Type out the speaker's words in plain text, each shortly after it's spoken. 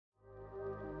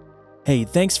Hey,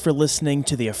 thanks for listening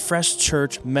to the Afresh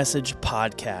Church Message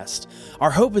Podcast.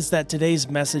 Our hope is that today's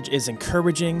message is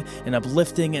encouraging and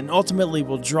uplifting and ultimately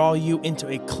will draw you into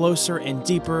a closer and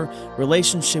deeper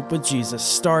relationship with Jesus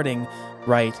starting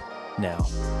right now.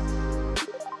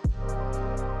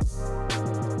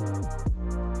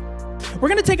 We're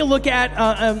going to take a look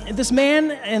at this man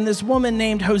and this woman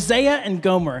named Hosea and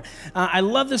Gomer. I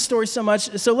love this story so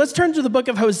much. So let's turn to the book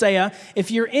of Hosea. If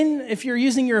you're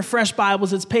using your Refresh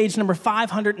Bibles, it's page number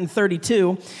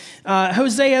 532.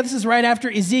 Hosea, this is right after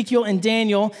Ezekiel and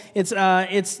Daniel. It's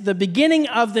the beginning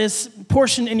of this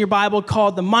portion in your Bible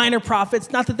called the Minor Prophets.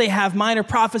 Not that they have minor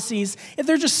prophecies.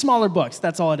 They're just smaller books.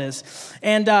 That's all it is.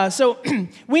 And so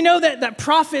we know that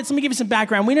prophets, let me give you some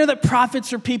background. We know that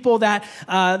prophets are people that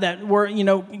were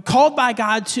called by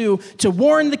God to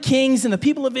warn the kings and the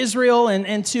people of Israel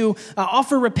and to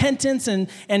offer repentance and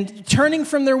turning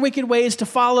from their wicked ways to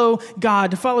follow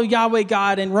God, to follow Yahweh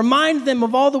God, and remind them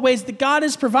of all the ways that God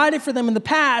has provided for them in the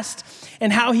past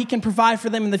and how he can provide for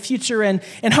them in the future, and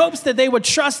in hopes that they would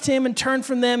trust him and turn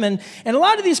from them. And a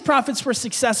lot of these prophets were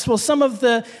successful. Some of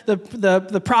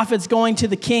the prophets going to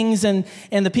the kings and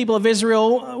the people of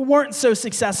Israel weren't so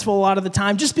successful a lot of the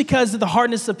time, just because of the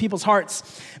hardness of people's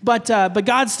hearts. But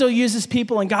God still uses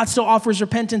people, and God still offers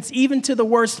repentance even to the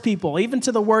worst people, even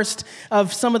to the worst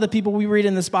of some of the people we read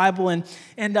in this Bible.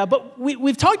 But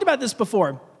we've talked about this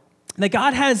before, that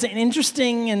God has an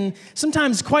interesting and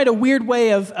sometimes quite a weird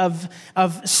way of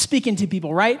speaking to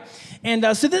people, right? And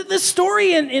so this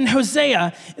story in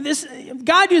Hosea,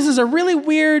 God uses a really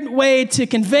weird way to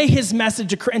convey his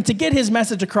message and to get his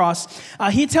message across.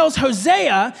 He tells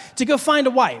Hosea to go find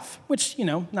a wife, which,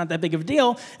 not that big of a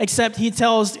deal, except he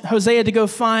tells Hosea to go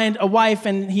find a wife,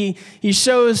 and he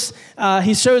shows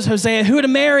Hosea who to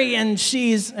marry, and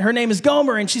her name is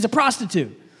Gomer, and she's a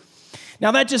prostitute.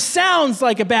 Now that just sounds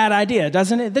like a bad idea,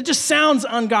 doesn't it? That just sounds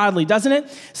ungodly, doesn't it?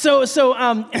 So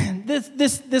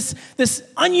this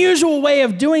unusual way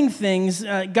of doing things,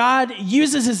 God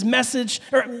uses his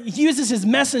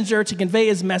messenger to convey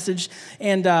his message,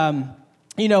 and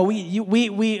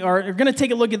we are going to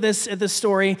take a look at this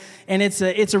story, and it's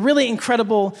a really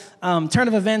incredible turn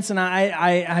of events, and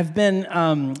I've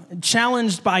been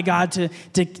challenged by God to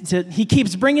he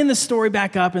keeps bringing this story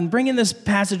back up and bringing this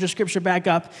passage of scripture back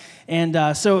up,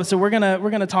 and so we're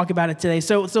gonna talk about it today.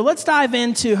 So let's dive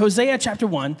into Hosea chapter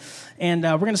 1, and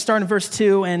we're gonna start in verse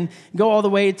 2 and go all the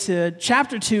way to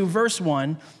chapter 2, verse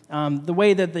 1. The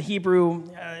way that the Hebrew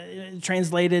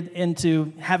translated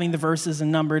into having the verses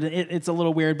and numbered, it's a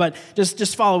little weird, but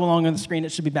just follow along on the screen.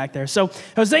 It should be back there. So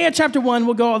Hosea chapter 1,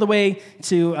 we'll go all the way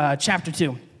to chapter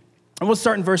 2. And we'll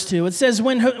start in verse 2. It says,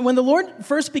 when the Lord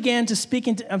first began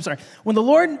speaking to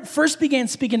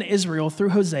Israel through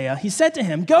Hosea, he said to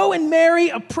him, "Go and marry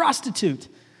a prostitute,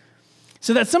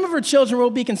 so that some of her children will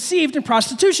be conceived in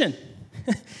prostitution."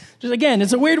 Just again,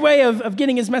 it's a weird way of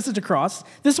getting his message across.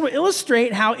 This will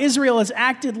illustrate how Israel has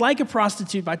acted like a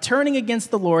prostitute by turning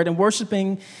against the Lord and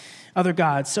worshiping other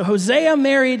gods. So Hosea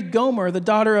married Gomer, the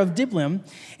daughter of Diblaim,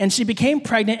 and she became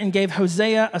pregnant and gave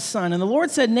Hosea a son. And the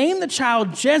Lord said, "Name the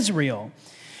child Jezreel,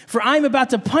 for I am about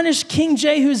to punish King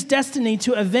Jehu's destiny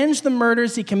to avenge the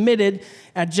murders he committed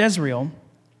at Jezreel.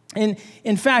 And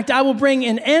in fact, I will bring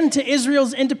an end to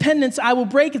Israel's independence. I will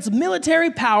break its military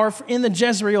power in the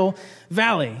Jezreel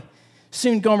Valley."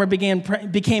 Soon Gomer became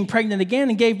pregnant again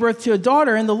and gave birth to a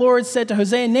daughter. And the Lord said to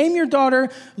Hosea, "Name your daughter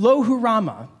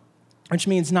Lo-Ruhamah," which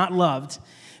means not loved.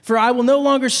 "For I will no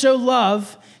longer show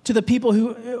love to the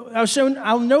people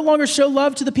I'll no longer show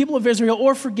love to the people of Israel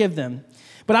or forgive them.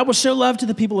 But I will show love to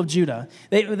the people of Judah.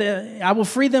 I will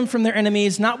free them from their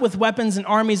enemies, not with weapons and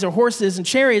armies or horses and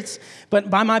chariots, but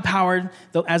by my power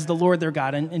as the Lord their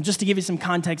God." And just to give you some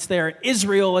context there,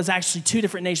 Israel is actually two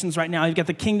different nations right now. You've got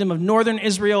the kingdom of northern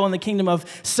Israel and the kingdom of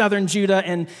southern Judah.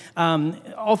 And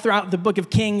all throughout the book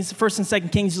of Kings, 1st and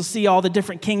 2nd Kings, you'll see all the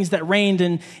different kings that reigned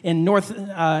in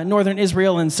northern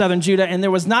Israel and southern Judah. And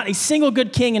there was not a single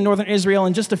good king in northern Israel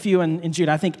and just a few in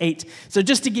Judah, I think 8. So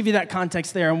just to give you that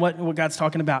context there and what God's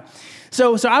talking about.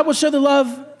 So I will show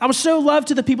love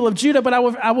to the people of Judah, but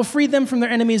I will free them from their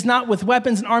enemies, not with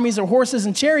weapons and armies or horses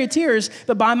and charioteers,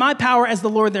 but by my power as the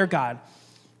Lord their God.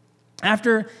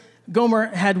 After Gomer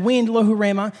had weaned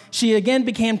Lo-Ruhamah, she again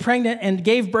became pregnant and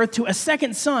gave birth to a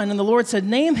second son, and the Lord said,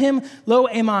 "Name him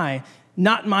Lo-Ammi,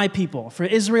 not my people, for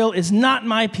Israel is not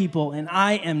my people, and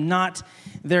I am not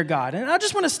their God. And I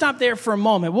just want to stop there for a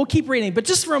moment. We'll keep reading, but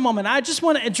just for a moment, I just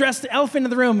want to address the elephant in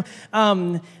the room.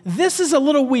 This is a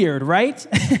little weird, right?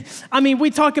 I mean, we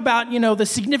talk about, the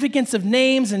significance of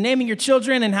names and naming your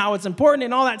children and how it's important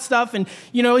and all that stuff. And,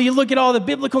 you look at all the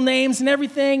biblical names and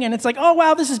everything, and it's like, oh,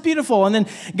 wow, this is beautiful. And then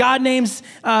God names,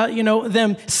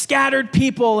 them scattered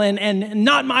people and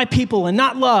not my people and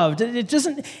not loved.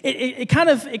 It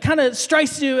kind of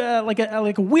strikes you like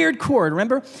a weird chord,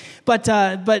 remember? But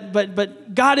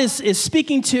God is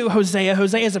speaking to Hosea.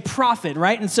 Hosea is a prophet,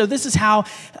 right? And so this is how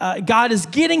God is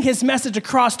getting his message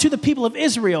across to the people of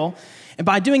Israel, and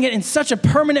by doing it in such a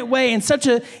permanent way, in such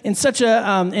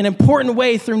an important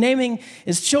way through naming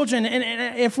his children.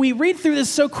 And if we read through this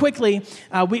so quickly,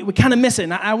 we kind of miss it.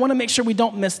 And I want to make sure we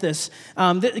don't miss this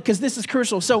because this is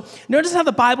crucial. So notice how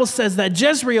the Bible says that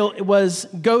Jezreel was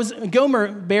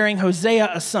Gomer bearing Hosea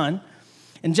a son.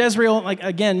 And Jezreel,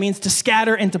 again, means to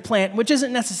scatter and to plant, which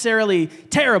isn't necessarily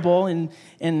terrible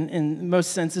in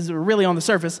most senses, or really on the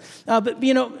surface. But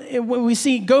when we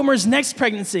see Gomer's next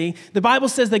pregnancy, the Bible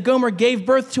says that Gomer gave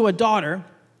birth to a daughter,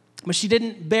 but she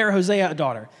didn't bear Hosea a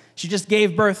daughter. She just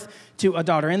gave birth to a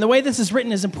daughter. And the way this is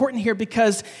written is important here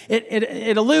because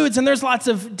it alludes, and there's lots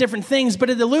of different things,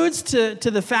 but it alludes to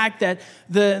the fact that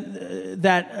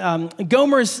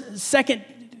Gomer's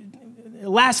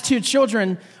last two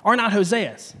children are not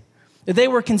Hosea's. They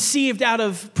were conceived out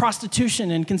of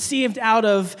prostitution and conceived out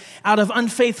of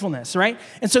unfaithfulness, right?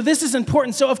 And so this is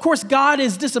important. So, of course, God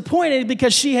is disappointed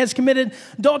because she has committed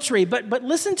adultery. But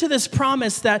listen to this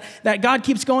promise that God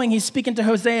keeps going. He's speaking to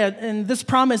Hosea, and this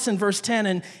promise in verse 10,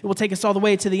 and it will take us all the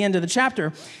way to the end of the chapter.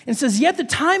 And it says, "Yet the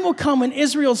time will come when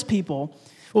Israel's people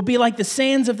will be like the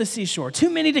sands of the seashore,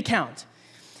 too many to count.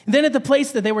 Then at the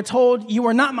place that they were told, 'You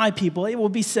are not my people,' it will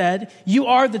be said, 'You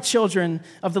are the children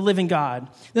of the living God.'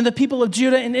 Then the people of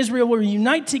Judah and Israel will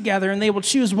unite together, and they will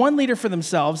choose one leader for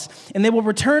themselves, and they will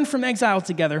return from exile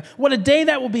together. What a day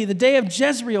that will be, the day of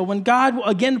Jezreel, when God will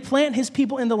again plant his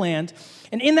people in the land.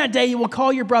 And in that day you will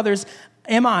call your brothers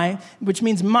Ami, which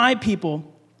means my people,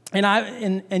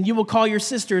 and you will call your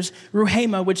sisters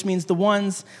Ruhama, which means the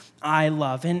ones I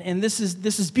love." And this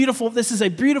is beautiful. This is a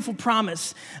beautiful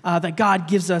promise that God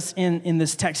gives us in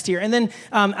this text here. And then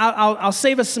I'll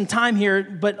save us some time here,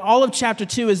 but all of chapter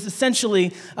 2 is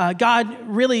essentially God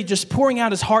really just pouring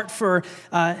out his heart for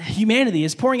humanity,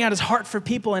 is pouring out his heart for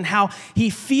people and how he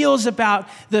feels about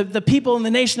the people in the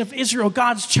nation of Israel,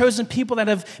 God's chosen people that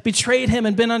have betrayed him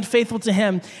and been unfaithful to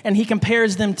him. And he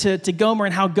compares them to Gomer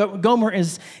and how Gomer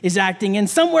is acting. And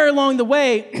somewhere along the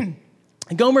way,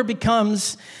 Gomer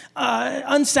becomes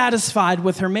unsatisfied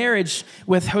with her marriage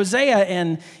with Hosea.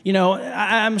 And,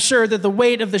 I'm sure that the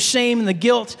weight of the shame and the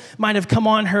guilt might have come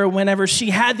on her whenever she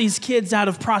had these kids out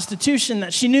of prostitution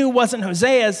that she knew wasn't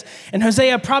Hosea's, and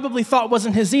Hosea probably thought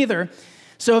wasn't his either.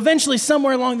 So eventually,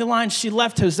 somewhere along the line, she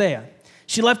left Hosea.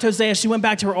 She went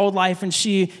back to her old life, and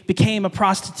she became a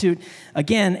prostitute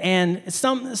again. And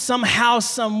somehow,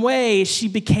 some way, she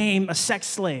became a sex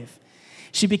slave.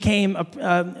 She became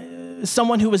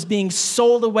someone who was being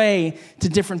sold away to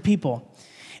different people.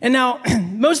 And now,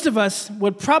 most of us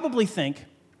would probably think,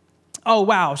 oh,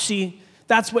 wow,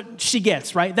 that's what she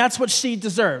gets, right? That's what she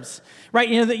deserves,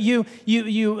 right? That you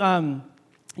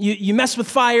mess with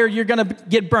fire, you're going to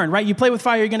get burned, right? You play with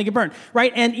fire, you're going to get burned,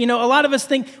 right? And, a lot of us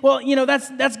think, well,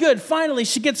 that's good. Finally,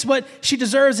 she gets what she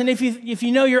deserves. And if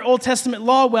you know your Old Testament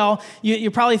law well,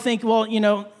 you probably think, well,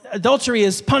 adultery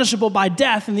is punishable by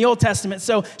death in the Old Testament,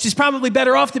 so she's probably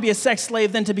better off to be a sex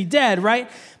slave than to be dead,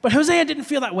 right? But Hosea didn't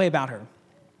feel that way about her.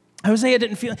 Hosea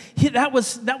didn't feel that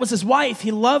was his wife.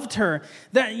 He loved her.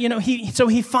 So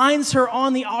he finds her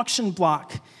on the auction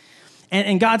block,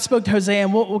 and God spoke to Hosea,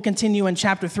 and we'll continue in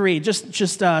chapter 3,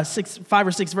 just 5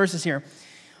 or 6 verses here.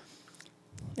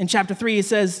 In chapter 3, he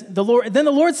says, Then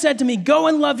the Lord said to me, "Go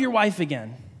and love your wife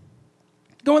again.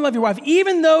 Go and love your wife.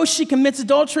 Even though she commits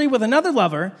adultery with another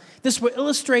lover, this will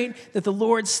illustrate that the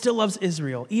Lord still loves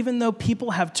Israel, even though people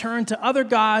have turned to other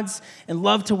gods and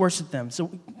love to worship them."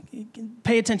 So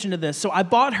pay attention to this. "So I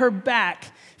bought her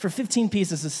back for 15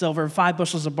 pieces of silver, 5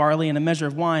 bushels of barley, and a measure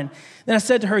of wine. Then I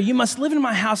said to her, 'You must live in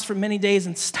my house for many days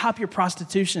and stop your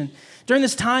prostitution. During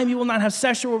this time, you will not have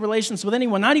sexual relations with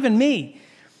anyone, not even me.'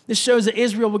 This shows that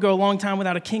Israel will go a long time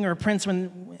without a king or a prince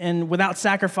and without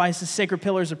sacrifices, sacred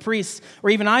pillars, or priests, or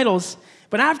even idols.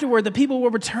 But afterward, the people will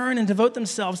return and devote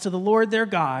themselves to the Lord their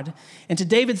God and to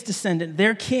David's descendant,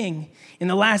 their king. In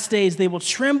the last days, they will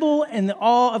tremble in the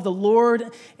awe of the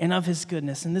Lord and of his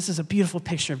goodness." And this is a beautiful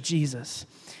picture of Jesus.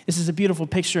 This is a beautiful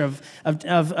picture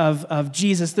of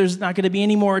Jesus. There's not going to be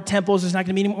any more temples. There's not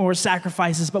going to be any more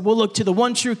sacrifices, but we'll look to the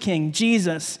one true King,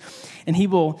 Jesus, and he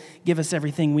will give us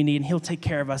everything we need, and he'll take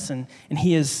care of us, and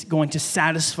he is going to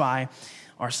satisfy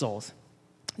our souls.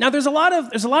 Now, there's a lot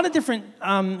of different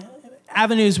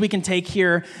avenues we can take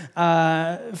here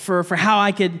for how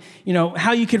I could,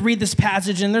 how you could read this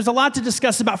passage. And there's a lot to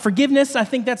discuss about forgiveness. I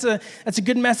think that's a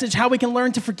good message, how we can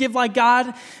learn to forgive like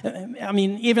God. I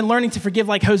mean, even learning to forgive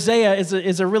like Hosea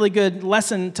is a really good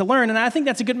lesson to learn. And I think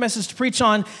that's a good message to preach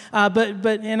on,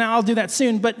 and I'll do that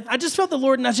soon. But I just felt the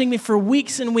Lord nudging me for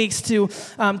weeks and weeks to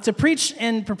preach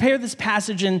and prepare this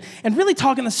passage and really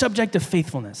talk on the subject of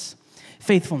faithfulness.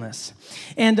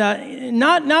 And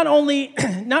not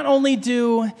only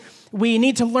do we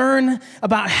need to learn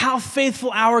about how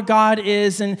faithful our God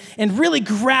is and really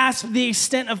grasp the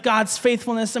extent of God's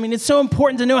faithfulness. I mean, it's so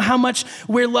important to know how much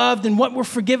we're loved and what we're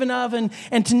forgiven of,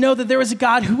 and to know that there is a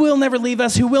God who will never leave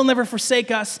us, who will never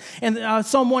forsake us. And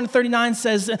Psalm 139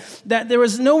 says that there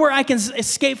is nowhere I can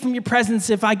escape from your presence.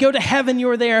 If I go to heaven, you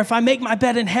are there. If I make my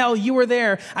bed in hell, you are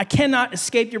there. I cannot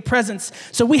escape your presence.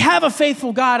 So we have a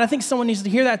faithful God. I think someone needs to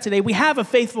hear that today. We have a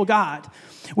faithful God.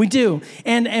 We do.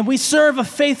 And we serve a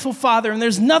faithful Father, and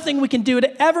there's nothing we can do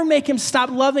to ever make him stop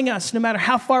loving us, no matter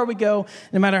how far we go,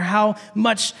 no matter how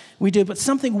much we do. But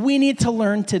something we need to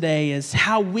learn today is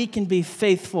how we can be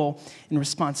faithful in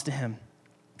response to him.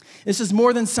 This is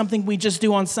more than something we just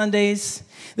do on Sundays.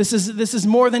 This is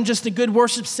more than just a good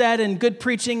worship set and good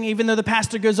preaching, even though the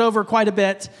pastor goes over quite a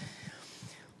bit.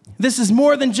 This is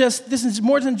more than just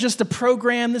a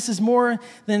program. This is more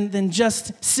than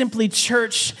just simply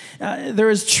church. There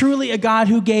is truly a God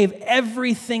who gave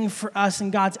everything for us,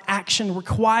 and God's action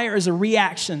requires a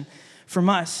reaction from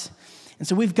us. And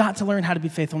so we've got to learn how to be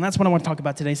faithful, and that's what I want to talk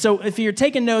about today. So if you're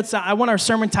taking notes, I want our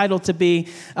sermon title to be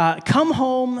Come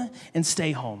Home and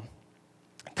Stay Home.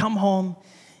 Come home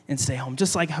and stay home,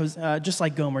 just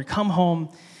like Gomer. Come home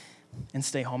and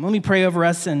stay home. Let me pray over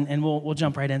us, and we'll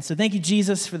jump right in. So thank you,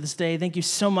 Jesus, for this day. Thank you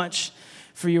so much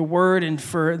for your word and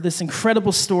for this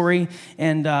incredible story,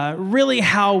 and really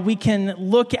how we can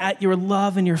look at your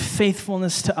love and your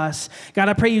faithfulness to us. God,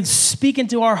 I pray you'd speak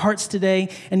into our hearts today,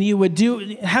 and you would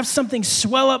have something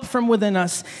swell up from within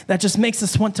us that just makes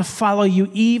us want to follow you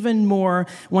even more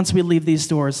once we leave these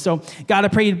doors. So God, I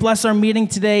pray you'd bless our meeting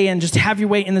today and just have your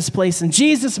way in this place. In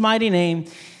Jesus' mighty name,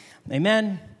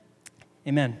 amen.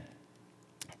 Amen.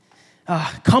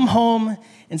 Come home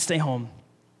and stay home.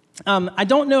 I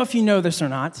don't know if you know this or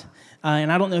not,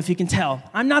 and I don't know if you can tell.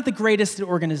 I'm not the greatest at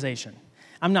organization.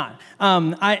 I'm not.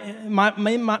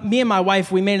 Me and my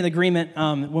wife, we made an agreement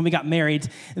when we got married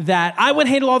that I would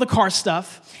handle all the car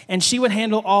stuff, and she would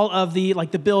handle all of the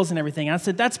bills and everything. And I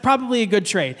said, that's probably a good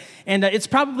trade, and it's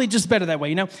probably just better that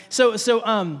way,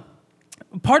 So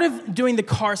part of doing the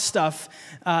car stuff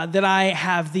that I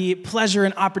have the pleasure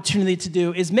and opportunity to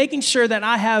do is making sure that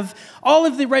I have all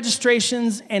of the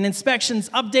registrations and inspections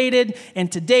updated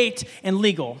and to date and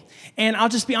legal. And I'll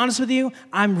just be honest with you,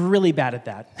 I'm really bad at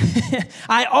that.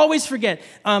 I always forget.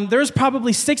 There's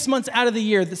probably 6 months out of the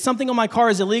year that something on my car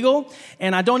is illegal,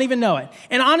 and I don't even know it.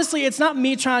 And honestly, it's not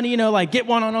me trying to, get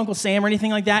one on Uncle Sam or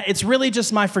anything like that. It's really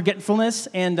just my forgetfulness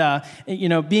and,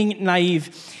 being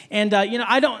naive. And,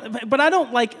 I don't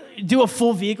do a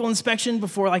full vehicle inspection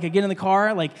before I get in the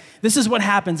car. This is what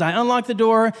happens. I unlock the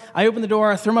door, I open the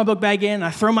door, I throw my book bag in,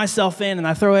 I throw myself in, and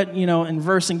I throw it, in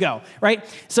reverse and go, right?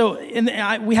 So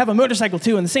we have a motorcycle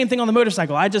too, and the same thing on the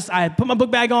motorcycle. I put my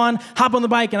book bag on, hop on the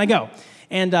bike, and I go.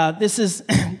 And this is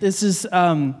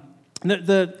the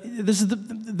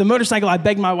motorcycle I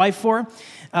begged my wife for.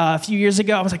 A few years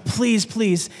ago, I was like,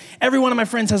 please, every one of my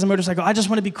friends has a motorcycle. I just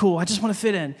want to be cool. I just want to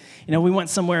fit in. We went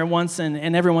somewhere once,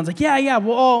 and everyone's like, yeah,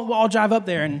 we'll all drive up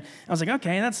there. And I was like,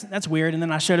 okay, that's weird. And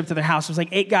then I showed up to their house. It was like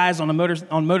 8 guys on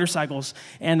motorcycles,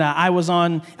 and I was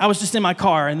just in my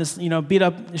car in this beat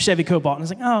up Chevy Cobalt. And I was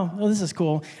like, oh, well, this is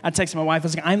cool. I texted my wife. I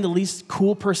was like, I'm the least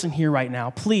cool person here right now.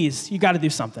 Please, you got to do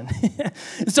something.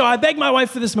 So I begged my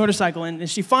wife for this motorcycle, and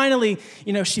she finally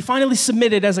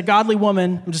submitted as a godly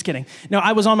woman. I'm just kidding. No,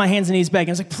 I was on my hands and knees begging.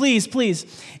 I was like, please.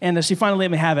 And she finally let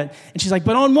me have it. And she's like,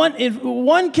 but on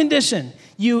one condition,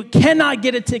 you cannot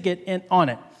get a ticket on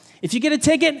it. If you get a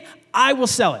ticket, I will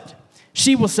sell it.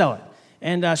 She will sell it.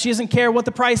 And she doesn't care what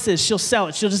the price is. She'll sell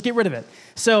it. She'll just get rid of it.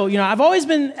 So, I've always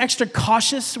been extra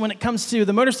cautious when it comes to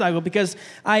the motorcycle because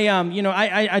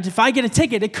if I get a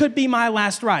ticket, it could be my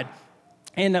last ride.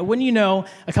 And a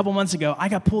couple months ago, I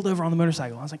got pulled over on the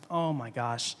motorcycle. I was like, oh my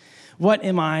gosh. What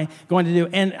am I going to do?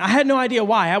 And I had no idea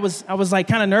why. I was like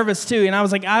kind of nervous too. And I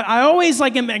was like, I always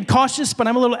like am cautious, but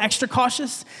I'm a little extra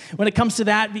cautious when it comes to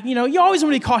that. You know, you always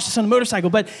want to be cautious on a motorcycle,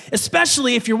 but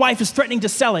especially if your wife is threatening to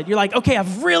sell it. You're like, okay,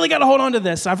 I've really got to hold on to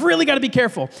this. I've really got to be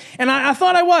careful. And I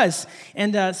thought I was.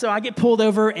 And so I get pulled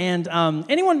over, and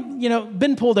anyone,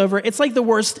 been pulled over, it's like the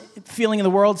worst feeling in the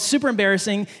world, super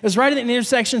embarrassing. It was right at the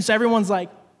intersection, so everyone's like,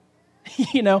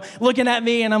 looking at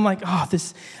me, and I'm like,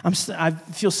 I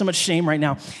feel so much shame right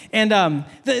now. And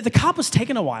the cop was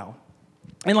taking a while.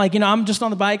 And I'm just on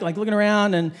the bike, like looking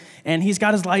around, and he's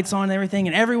got his lights on and everything,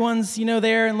 and everyone's,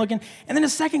 there and looking. And then a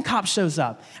second cop shows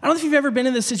up. I don't know if you've ever been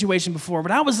in this situation before,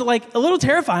 but I was like a little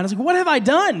terrified. I was like, what have I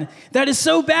done that is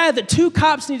so bad that two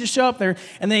cops need to show up there?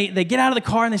 And they get out of the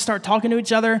car and they start talking to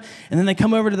each other, and then they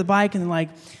come over to the bike and they're like,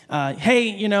 hey,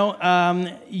 you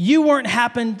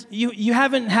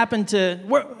haven't happened to,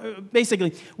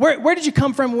 where did you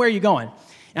come from? Where are you going?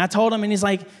 And I told him, and he's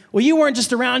like, well, you weren't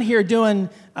just around here doing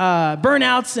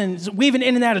burnouts and weaving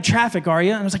in and out of traffic, are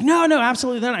you? And I was like, no,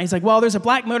 absolutely not. He's like, well, there's a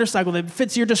black motorcycle that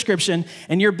fits your description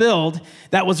and your build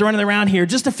that was running around here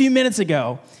just a few minutes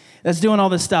ago that's doing all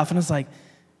this stuff. And I was like,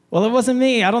 well, it wasn't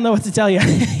me. I don't know what to tell you.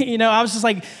 I was just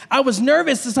like, I was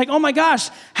nervous. It's like, oh my gosh,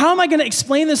 how am I going to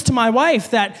explain this to my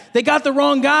wife that they got the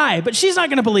wrong guy? But she's not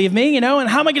going to believe me, and how am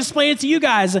I going to explain it to you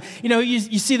guys?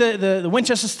 You see the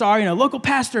Winchester Star, local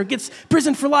pastor gets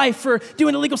prison for life for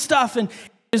doing illegal stuff, and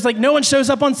it's like no one shows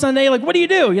up on Sunday. Like, what do you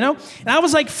do, And I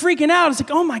was like freaking out. It's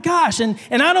like, oh my gosh. And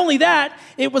not only that,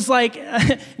 it was like,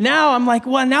 now I'm like,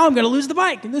 well, now I'm going to lose the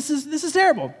bike. This is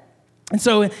terrible. And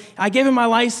so I gave him my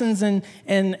license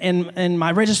and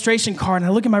my registration card, and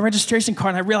I look at my registration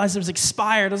card, and I realized it was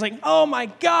expired. I was like, oh my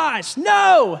gosh,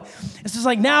 no! It's just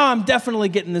like, now I'm definitely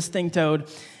getting this thing towed.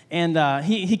 And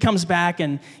he comes back,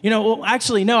 and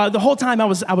actually, no. The whole time I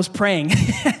was praying.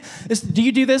 Do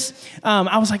you do this?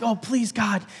 I was like, oh, please,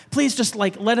 God, please just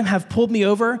let him have pulled me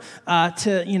over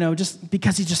to just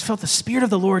because he just felt the Spirit of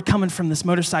the Lord coming from this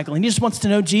motorcycle, and he just wants to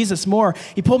know Jesus more.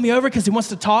 He pulled me over because he wants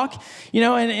to talk,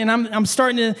 and I'm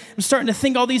starting to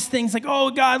think all these things like,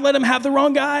 oh God, let him have the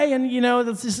wrong guy, and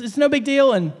it's no big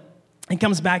deal. And he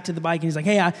comes back to the bike, and he's like,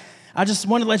 hey, I just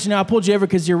wanted to let you know I pulled you over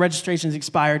because your registration's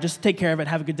expired. Just take care of it.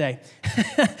 Have a good day.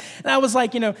 And I was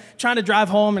like, trying to drive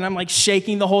home, and I'm like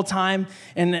shaking the whole time.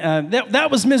 And that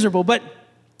was miserable. But,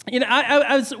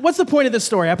 what's the point of this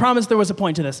story? I promise there was a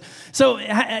point to this. So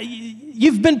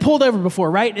you've been pulled over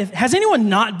before, right? Has anyone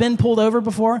not been pulled over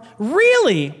before?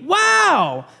 Really?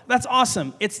 Wow. That's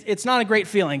awesome. It's not a great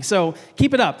feeling, so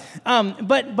keep it up.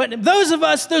 But those of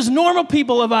us, those normal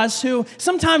people of us who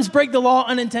sometimes break the law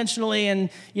unintentionally, and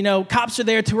cops are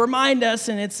there to remind us,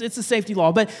 and it's a safety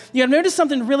law. But I've noticed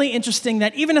something really interesting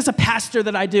that even as a pastor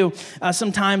that I do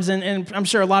sometimes, and I'm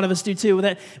sure a lot of us do too,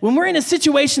 that when we're in a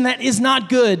situation that is not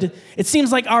good, it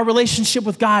seems like our relationship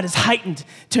with God is heightened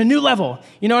to a new level.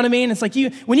 You know what I mean? It's like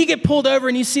when you get pulled over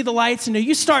and you see the lights,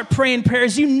 you start praying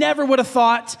prayers you never would have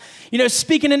thought,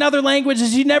 speaking in other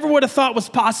languages you never would have thought was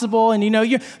possible, and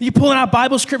you're pulling out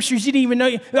Bible scriptures you didn't even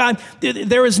know.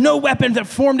 There is no weapon that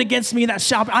formed against me that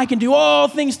shall. I can do all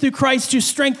things through Christ who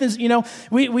strengthens.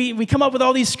 We come up with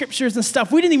all these scriptures and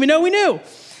stuff we didn't even know we knew,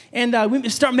 and we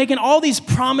start making all these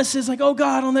promises like, oh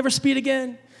God, I'll never speed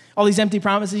again. All these empty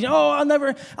promises. I'll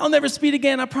never speed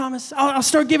again. I promise. I'll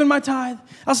start giving my tithe.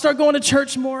 I'll start going to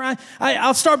church more.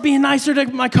 I'll start being nicer to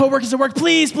my coworkers at work.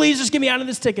 Please, just get me out of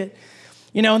this ticket.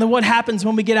 And then what happens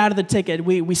when we get out of the ticket?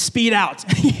 We speed out.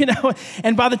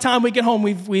 And by the time we get home,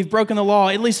 we've broken the law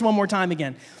at least one more time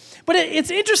again. But it's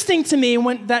interesting to me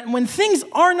when things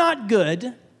are not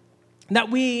good, that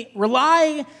we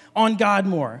rely on God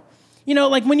more.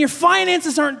 Like when your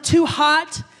finances aren't too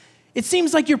hot, it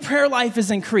seems like your prayer life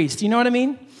is increased. You know what I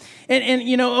mean?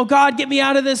 And oh God, get me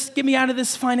out of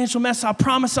this financial mess. I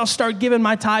promise I'll start giving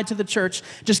my tithe to the church.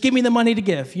 Just give me the money to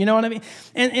give. You know what I mean?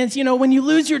 And when you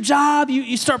lose your job,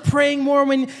 you start praying more.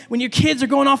 When your kids are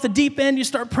going off the deep end, you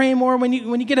start praying more. When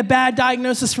you get a bad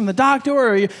diagnosis from the doctor,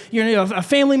 or a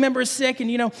family member is sick,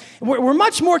 and we're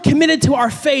much more committed to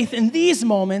our faith in these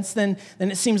moments than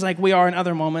it seems like we are in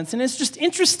other moments. And it's just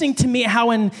interesting to me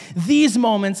how in these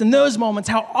moments, in those moments,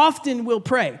 how often we'll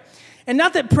pray. And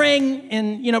not that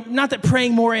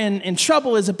praying more in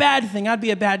trouble is a bad thing. I'd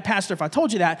be a bad pastor if I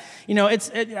told you that.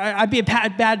 I'd be a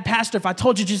bad pastor if I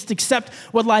told you just accept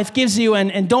what life gives you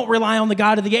and don't rely on the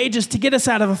God of the ages to get us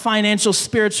out of a financial,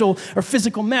 spiritual, or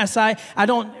physical mess. I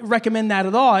don't recommend that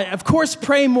at all. Of course,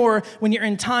 pray more when you're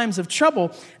in times of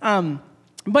trouble.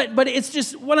 But it's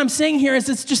just, what I'm saying here is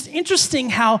it's just interesting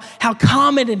how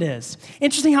common it is.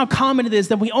 Interesting how common it is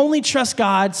that we only trust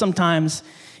God sometimes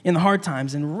in the hard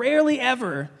times and rarely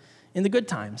ever in the good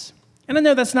times. And I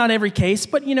know that's not every case,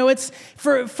 but it's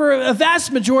for a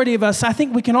vast majority of us, I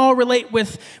think we can all relate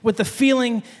with the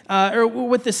feeling or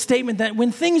with the statement that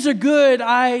when things are good,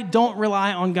 I don't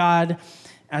rely on God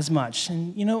as much.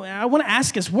 And I want to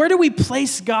ask us, where do we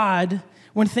place God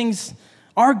when things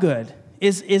are good?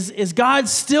 Is God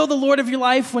still the Lord of your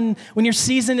life when your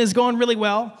season is going really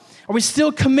well? Are we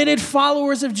still committed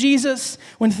followers of Jesus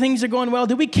when things are going well?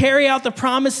 Do we carry out the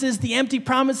promises, the empty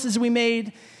promises we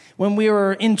made when we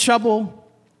were in trouble?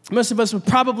 Most of us would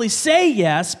probably say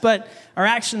yes, but our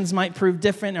actions might prove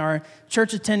different. Our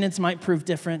church attendance might prove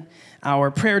different. Our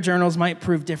prayer journals might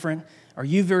prove different. Our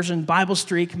YouVersion Bible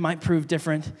streak might prove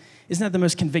different. Isn't that the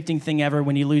most convicting thing ever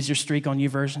when you lose your streak on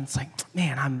YouVersion? It's like,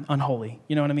 man, I'm unholy.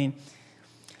 You know what I mean?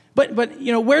 But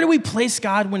where do we place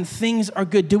God when things are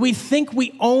good? Do we think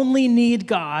we only need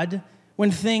God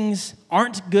when things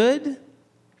aren't good?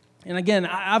 And again,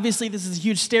 obviously this is a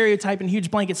huge stereotype and huge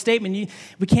blanket statement.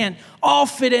 We can't all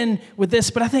fit in with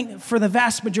this, but I think for the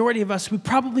vast majority of us, we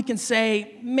probably can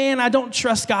say, man, I don't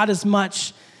trust God as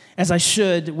much as I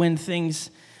should when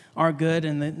things are good.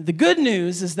 And the good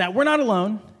news is that we're not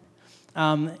alone.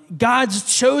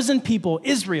 God's chosen people,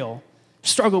 Israel,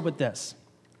 struggled with this.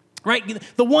 Right,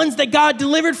 the ones that God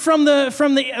delivered from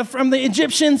the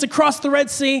Egyptians across the Red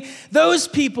Sea, those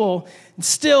people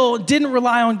still didn't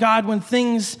rely on God when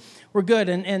things were good,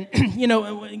 and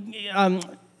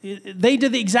they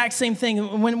did the exact same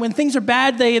thing. When things are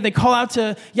bad, they call out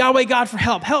to Yahweh God for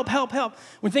help.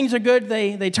 When things are good,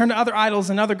 they turn to other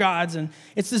idols and other gods, and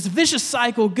it's this vicious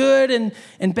cycle, good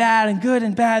and bad and good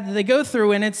and bad that they go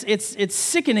through, and it's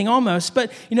sickening almost.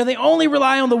 But they only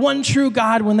rely on the one true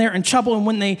God when they're in trouble and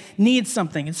when they need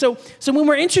something. And so when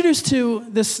we're introduced to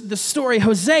this story,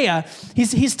 Hosea,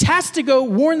 he's tasked to go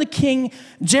warn the king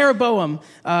Jeroboam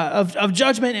of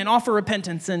judgment and offer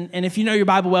repentance. And if you know your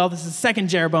Bible well, this is second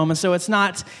Jeroboam, and so it's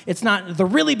not the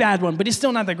really bad one, but he's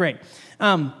still not that great.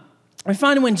 We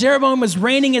find when Jeroboam was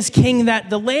reigning as king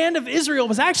that the land of Israel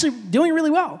was actually doing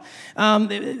really well.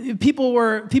 People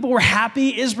were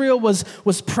happy. Israel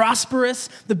was prosperous.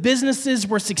 The businesses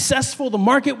were successful. The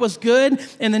market was good.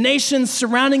 And the nations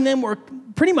surrounding them were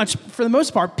pretty much, for the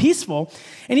most part, peaceful.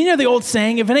 And you know the old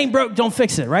saying, if it ain't broke, don't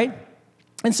fix it, right?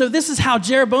 And so this is how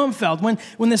Jeroboam felt when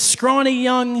this scrawny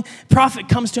young prophet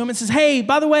comes to him and says, hey,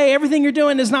 by the way, everything you're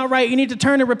doing is not right. You need to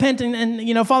turn and repent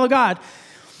and follow God.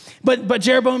 But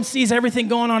Jeroboam sees everything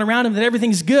going on around him, that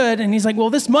everything's good, and he's like,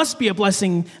 well, this must be a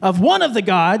blessing of one of the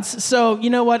gods, so you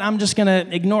know what, I'm just going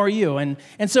to ignore you. And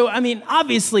so, I mean,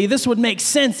 obviously, this would make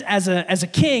sense as a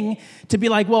king to be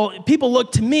like, well, people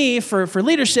look to me for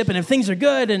leadership, and if things are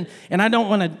good, and I don't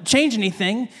want to change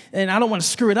anything, and I don't want to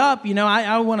screw it up,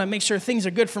 I want to make sure things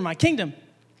are good for my kingdom.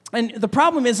 And the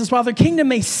problem is while their kingdom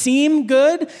may seem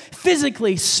good,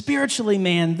 physically, spiritually,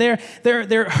 man,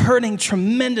 they're hurting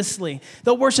tremendously.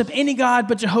 They'll worship any god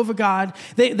but Jehovah God.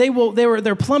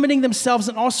 They're plummeting themselves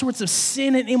in all sorts of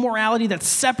sin and immorality that's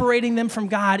separating them from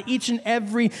God each and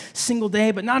every single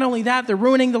day. But not only that, they're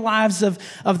ruining the lives of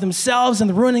themselves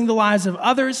and ruining the lives of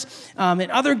others.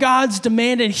 And other gods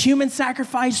demanded human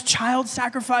sacrifice, child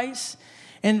sacrifice.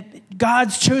 And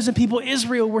God's chosen people,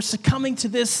 Israel, were succumbing to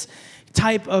this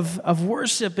type of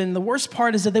worship. And the worst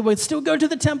part is that they would still go to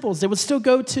the temples. They would still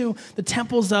go to the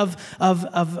temples of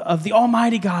the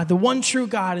Almighty God, the one true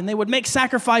God, and they would make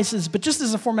sacrifices, but just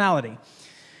as a formality.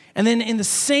 And then in the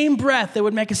same breath, they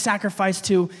would make a sacrifice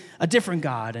to a different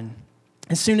God. And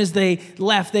as soon as they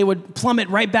left, they would plummet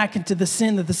right back into the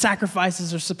sin that the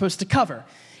sacrifices are supposed to cover.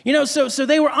 So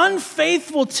they were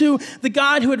unfaithful to the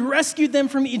God who had rescued them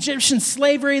from Egyptian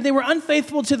slavery. They were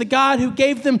unfaithful to the God who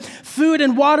gave them food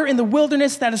and water in the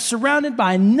wilderness that is surrounded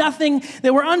by nothing.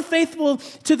 They were unfaithful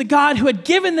to the God who had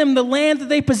given them the land that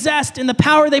they possessed and the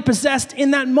power they possessed in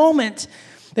that moment.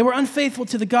 They were unfaithful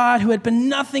to the God who had been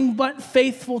nothing but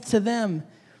faithful to them.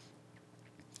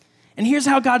 And here's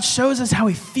how God shows us how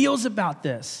he feels about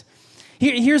this.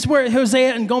 Here's where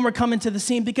Hosea and Gomer come into the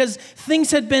scene. Because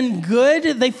things had been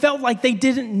good, they felt like they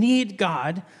didn't need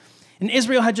God. And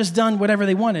Israel had just done whatever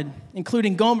they wanted,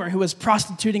 including Gomer, who was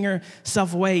prostituting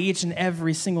herself away each and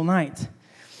every single night.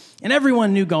 And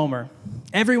everyone knew Gomer.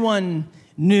 Everyone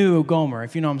knew Gomer,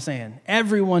 if you know what I'm saying.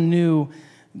 Everyone knew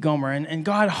Gomer. And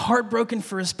God, heartbroken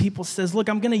for his people, says, look,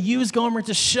 I'm going to use Gomer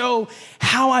to show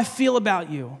how I feel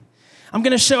about you. I'm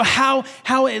going to show how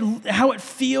it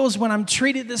feels when I'm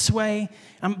treated this way,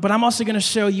 but I'm also going to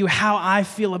show you how I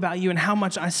feel about you and how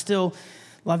much I still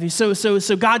love you.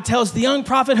 So God tells the young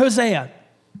prophet Hosea,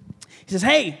 he says,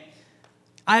 hey,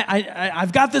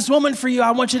 I've got this woman for you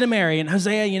I want you to marry. And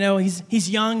Hosea, he's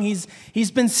young.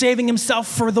 He's been saving himself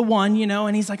for the one,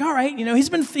 and he's like, all right,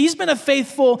 he's been a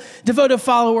faithful, devoted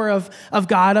follower of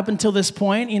God up until this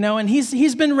point, and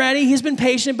he's been ready. He's been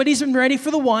patient, but he's been ready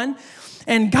for the one.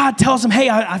 And God tells him, hey,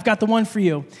 I've got the one for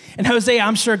you. And Hosea,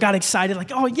 I'm sure, got excited,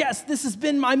 like, oh, yes, this has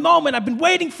been my moment. I've been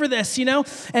waiting for this,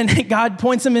 And God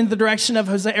points him in the direction of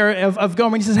Hosea, of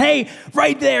Gomer, and he says, hey,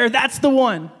 right there, that's the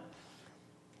one.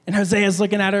 And Hosea's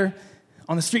looking at her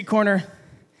on the street corner,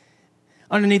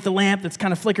 underneath the lamp that's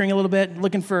kind of flickering a little bit,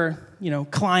 looking for,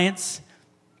 clients.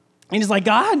 And he's like,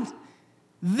 God,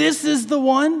 this is the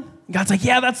one? And God's like,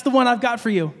 yeah, that's the one I've got for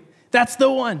you. That's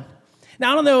the one.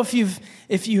 Now, I don't know if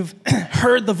you've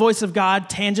heard the voice of God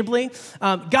tangibly.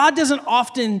 God doesn't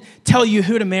often tell you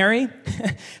who to marry.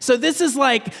 So this is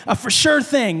like a for sure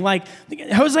thing. Like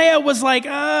Hosea was like,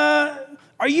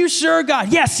 are you sure,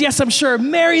 God? Yes, I'm sure.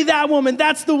 Marry that woman.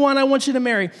 That's the one I want you to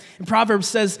marry. And Proverbs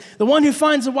says, the one who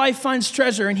finds a wife finds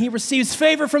treasure, and he receives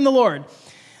favor from the Lord.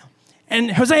 And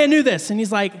Hosea knew this, and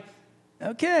he's like,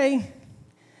 okay,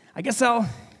 I guess I'll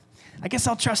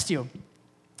trust you.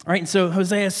 All right, and so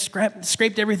Hosea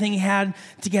scraped everything he had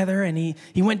together, and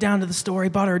he went down to the store. He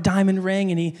bought her a diamond ring,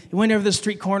 and he went over to the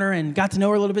street corner and got to know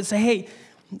her a little bit. Say, hey,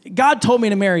 God told me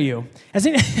to marry you.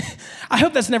 I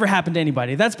hope that's never happened to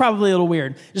anybody. That's probably a little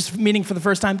weird, just meeting for the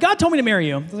first time. God told me to marry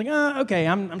you. I was like, okay,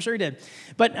 I'm sure he did.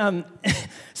 But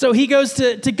so he goes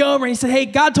to Gomer, and he said, hey,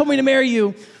 God told me to marry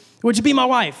you. Would you be my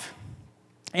wife?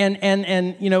 And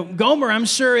Gomer, I'm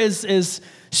sure, is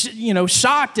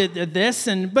shocked at this,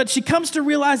 but she comes to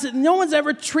realize that no one's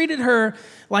ever treated her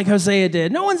like Hosea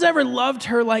did. No one's ever loved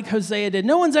her like Hosea did.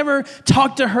 No one's ever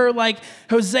talked to her like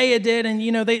Hosea did. And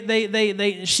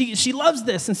she loves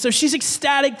this, and so she's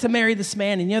ecstatic to marry this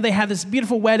man. And they have this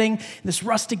beautiful wedding, this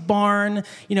rustic barn,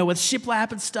 with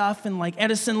shiplap and stuff, and like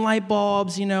Edison light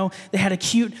bulbs. They had a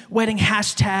cute wedding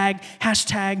hashtag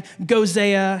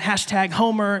Gozea, hashtag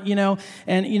Homer.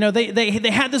 And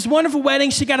they had this wonderful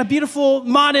wedding. She got a beautiful,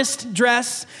 modest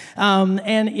dress,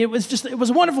 and it was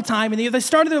a wonderful time. And they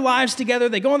started their lives together.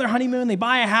 They go on their honeymoon. They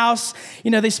buy a house.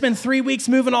 They spend 3 weeks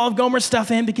moving all of Gomer's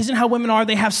stuff in, because you know how women are.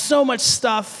 They have so much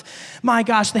stuff. My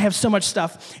gosh, they have so much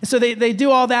stuff. And so they do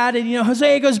all that. And,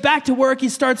 Hosea goes back to work. He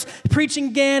starts preaching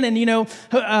again.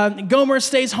 And, Gomer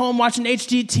stays home watching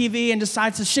HGTV and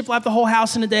decides to shiplap the whole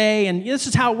house in a day. And this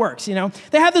is how it works,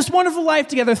 They have this wonderful life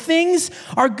together. Things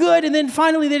are good. And then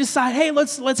finally they decide, hey,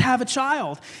 let's have a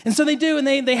child. And so they do. And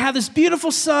they have this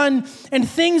beautiful son. And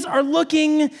things are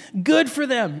looking good for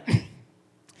them.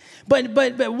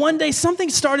 But one day something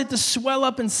started to swell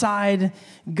up inside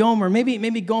Gomer.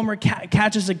 Maybe Gomer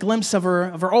catches a glimpse of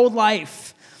her old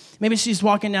life. Maybe she's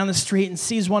walking down the street and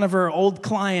sees one of her old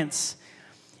clients,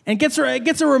 and gets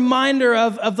a reminder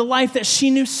of the life that she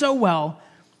knew so well.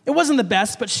 It wasn't the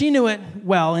best, but she knew it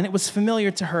well, and it was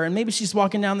familiar to her. And maybe she's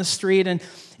walking down the street and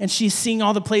she's seeing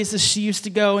all the places she used to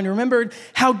go, and remembered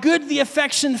how good the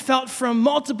affection felt from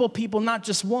multiple people, not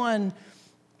just one.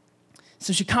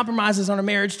 So she compromises on her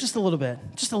marriage just a little bit.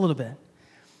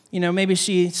 Maybe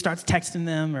she starts texting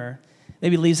them, or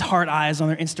maybe leaves heart eyes on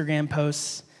their Instagram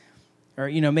posts.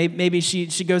 Or, maybe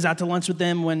she goes out to lunch with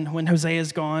them when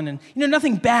Hosea's gone. And,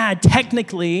 nothing bad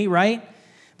technically, right?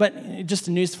 But just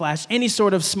a newsflash, any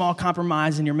sort of small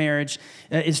compromise in your marriage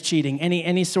is cheating.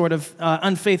 Any sort of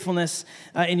unfaithfulness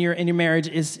in your marriage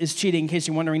is cheating, in case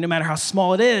you're wondering, no matter how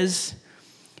small it is.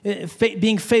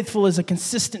 Being faithful is a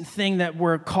consistent thing that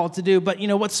we're called to do. But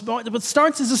what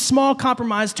starts as a small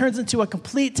compromise turns into a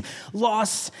complete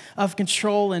loss of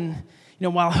control. And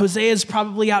while Hosea is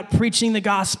probably out preaching the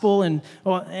gospel and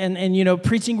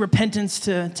preaching repentance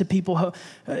to people,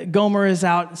 Gomer is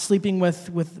out sleeping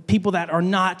with people that are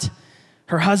not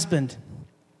her husband.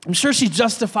 I'm sure she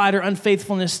justified her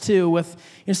unfaithfulness too with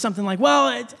something like,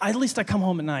 well, at least I come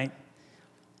home at night.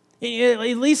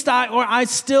 At least I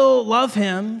still love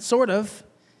him, sort of.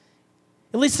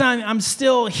 At least I'm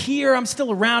still here. I'm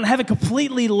still around. I haven't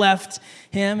completely left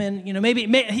him. And, maybe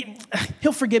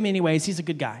he'll forgive me anyways. He's a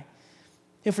good guy.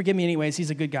 He'll forgive me anyways.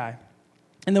 He's a good guy.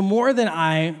 And the more that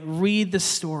I read this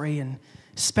story and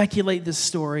speculate this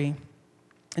story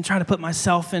and try to put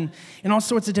myself in all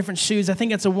sorts of different shoes, I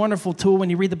think it's a wonderful tool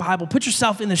when you read the Bible. Put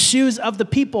yourself in the shoes of the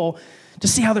people to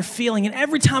see how they're feeling. And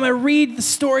every time I read the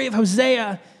story of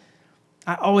Hosea,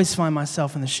 I always find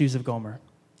myself in the shoes of Gomer.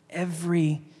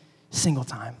 Every single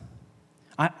time.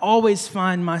 I always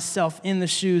find myself in the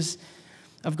shoes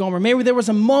of Gomer. Maybe there was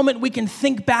a moment we can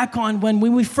think back on when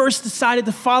we first decided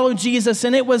to follow Jesus,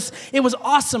 and it was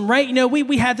awesome, right? You know,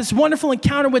 we had this wonderful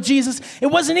encounter with Jesus. It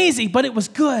wasn't easy, but it was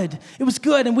good. It was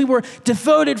good, and we were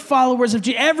devoted followers of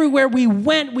Jesus. Everywhere we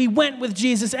went with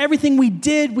Jesus. Everything we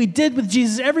did with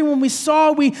Jesus. Everyone we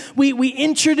saw, we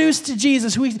introduced to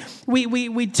Jesus.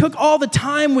 We took all the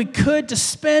time we could to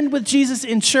spend with Jesus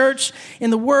in church, in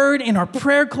the Word, in our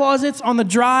prayer closets, on the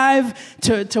drive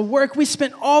to work. We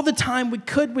spent all the time we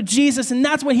could with Jesus, and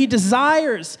that's what he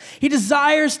desires. He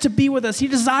desires to be with us. He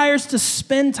desires to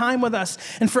spend time with us.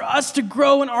 And for us to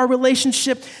grow in our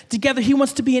relationship together, he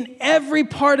wants to be in every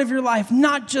part of your life,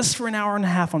 not just for an hour and a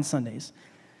half on Sundays.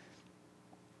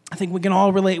 I think we can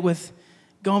all relate with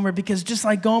Gomer, because just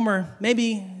like Gomer,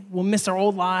 maybe we'll miss our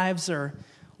old lives, or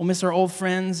we'll miss our old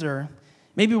friends, or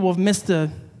maybe we'll miss the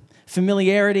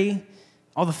familiarity,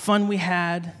 all the fun we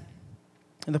had,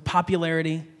 and the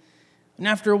popularity. And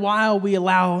after a while, we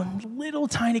allow little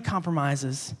tiny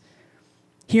compromises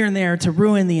here and there to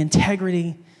ruin the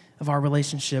integrity of our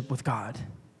relationship with God.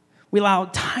 We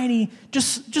allow tiny,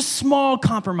 just small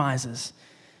compromises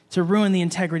to ruin the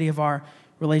integrity of our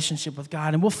relationship with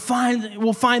God. And we'll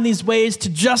find these ways to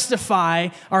justify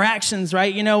our actions,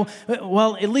 right? You know,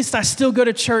 well, at least I still go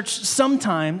to church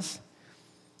sometimes.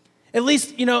 At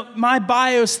least, you know, my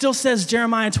bio still says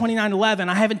Jeremiah 29:11.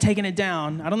 I haven't taken it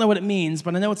down. I don't know what it means,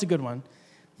 but I know it's a good one.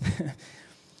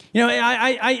 You know,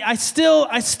 I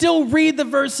still read the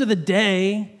verse of the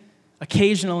day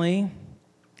occasionally.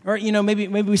 Or, you know, maybe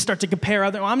we start to compare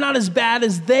other. Well, I'm not as bad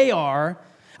as they are.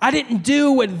 I didn't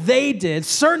do what they did.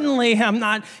 Certainly, I'm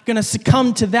not going to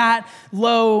succumb to that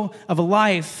low of a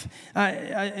life.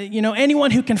 You know, anyone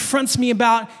who confronts me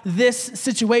about this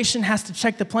situation has to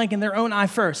check the plank in their own eye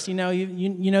first. You know,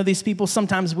 you know these people.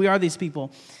 Sometimes we are these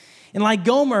people. And like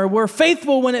Gomer, we're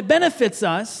faithful when it benefits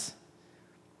us,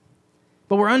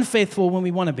 but we're unfaithful when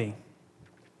we want to be.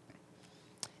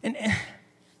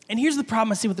 And here's the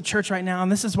problem I see with the church right now,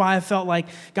 and this is why I felt like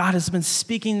God has been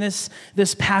speaking this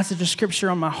passage of Scripture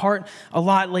on my heart a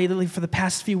lot lately for the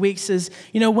past few weeks is,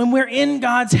 you know, when we're in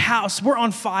God's house, we're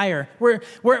on fire. We're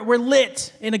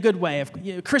lit in a good way,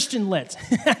 Christian lit.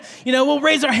 You know, we'll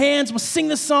raise our hands, we'll sing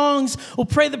the songs, we'll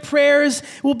pray the prayers,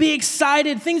 we'll be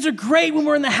excited. Things are great when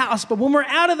we're in the house, but when we're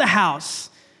out of the house,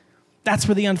 that's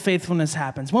where the unfaithfulness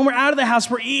happens. When we're out of the house,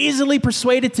 we're easily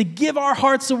persuaded to give our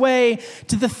hearts away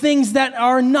to the things that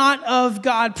are not of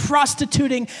God,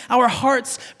 prostituting our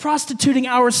hearts, prostituting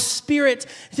our spirit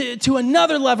to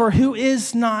another lover who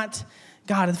is not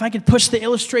God. If I could push the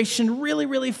illustration really,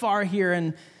 really far here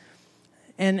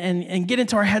and get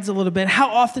into our heads a little bit,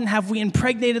 how often have we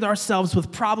impregnated ourselves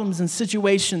with problems and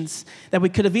situations that we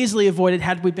could have easily avoided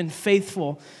had we been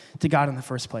faithful to God in the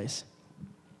first place?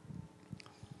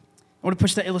 I want to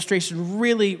push that illustration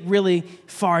really, really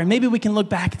far. And maybe we can look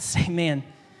back and say, man,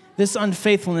 this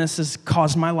unfaithfulness has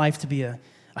caused my life to be a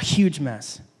huge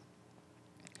mess.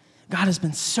 God has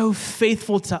been so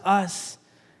faithful to us,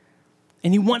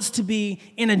 and he wants to be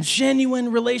in a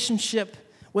genuine relationship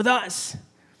with us.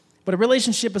 But a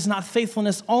relationship is not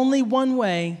faithfulness only one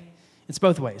way. It's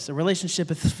both ways. A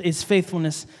relationship is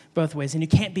faithfulness both ways. And you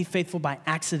can't be faithful by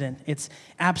accident. It's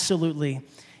absolutely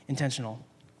intentional.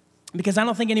 Because I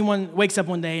don't think anyone wakes up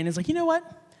one day and is like, you know what?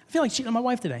 I feel like cheating on my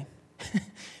wife today.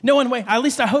 No one at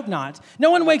least I hope not.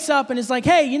 No one wakes up and is like,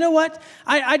 hey, you know what?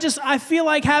 I feel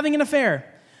like having an affair.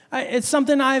 It's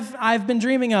something I've been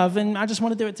dreaming of, and I just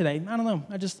want to do it today. I don't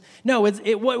know.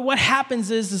 What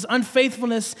happens is this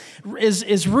unfaithfulness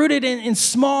is rooted in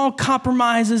small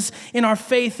compromises in our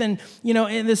faith, and you know,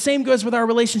 and the same goes with our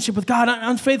relationship with God.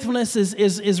 Unfaithfulness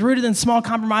is rooted in small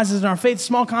compromises in our faith,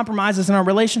 small compromises in our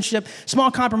relationship, small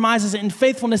compromises in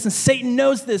faithfulness, and Satan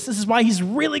knows this. This is why he's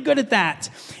really good at that.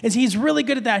 He's really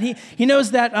good at that. He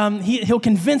knows that he'll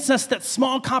convince us that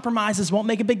small compromises won't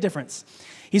make a big difference.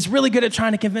 He's really good at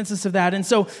trying to convince us of that. And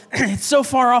so it's so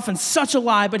far off and such a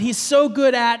lie, but he's so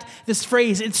good at this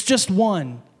phrase, it's just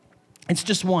one. It's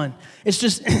just one. It's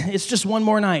just one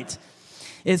more night.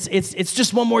 It's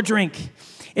just one more drink.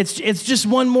 It's just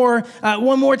one more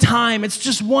time. It's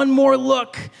just one more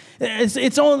look.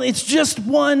 It's just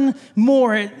one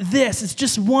more this. It's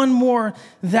just one more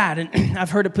that. And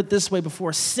I've heard it put this way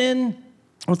before. Sin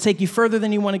will take you further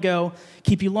than you want to go,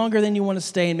 keep you longer than you want to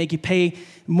stay, and make you pay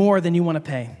more than you want to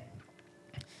pay.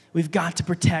 We've got to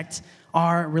protect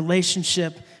our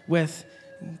relationship with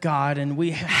God, and we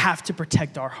have to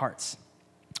protect our hearts.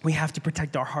 We have to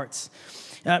protect our hearts.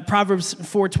 Proverbs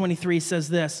 4:23 says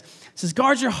this. It says,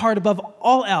 guard your heart above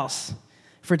all else,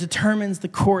 for it determines the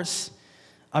course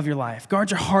of your life. Guard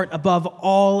your heart above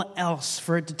all else,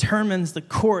 for it determines the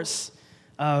course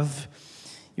of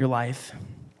your life.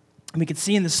 And we can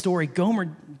see in the story, Gomer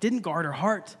didn't guard her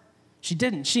heart. She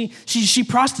didn't. She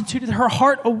prostituted her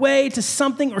heart away to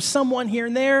something or someone here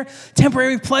and there,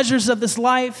 temporary pleasures of this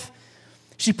life.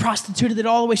 She prostituted it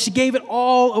all away. She gave it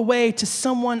all away to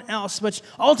someone else, which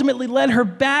ultimately led her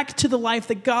back to the life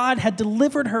that God had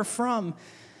delivered her from.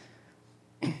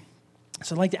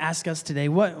 So I'd like to ask us today,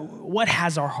 what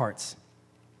has our hearts?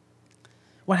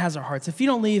 What has our hearts? If you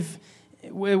don't leave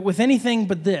with anything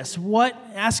but this,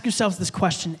 ask yourselves this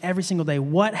question every single day.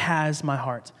 What has my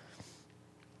heart?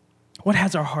 What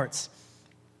has our hearts?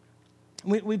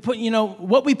 We put,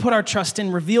 what we put our trust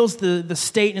in reveals the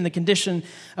state and the condition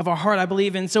of our heart, I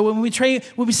believe. And so when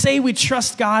we say we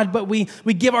trust God, but we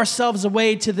give ourselves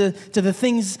away to the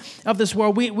things of this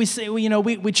world, we say,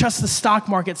 we trust the stock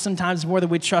market sometimes more than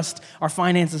we trust our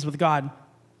finances with God.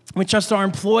 We trust our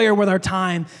employer with our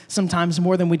time sometimes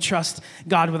more than we trust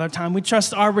God with our time. We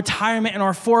trust our retirement and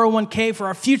our 401k for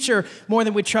our future more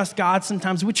than we trust God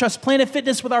sometimes. We trust Planet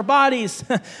Fitness with our bodies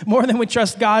more than we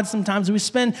trust God sometimes. We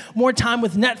spend more time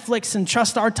with Netflix and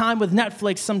trust our time with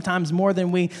Netflix sometimes more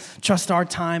than we trust our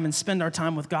time and spend our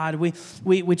time with God.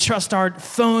 We trust our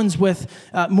phones with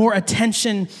more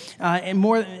attention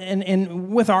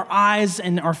and with our eyes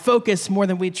and our focus more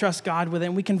than we trust God with it.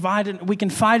 And we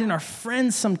confide in our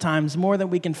friends sometimes more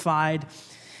than we confide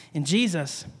in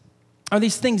Jesus. Are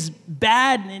these things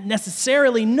bad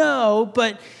necessarily? No,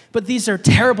 but these are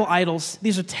terrible idols.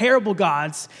 These are terrible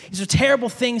gods. These are terrible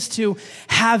things to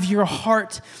have your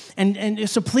heart. And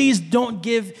so please don't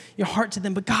give your heart to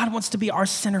them. But God wants to be our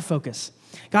center focus.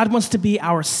 God wants to be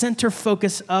our center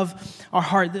focus of our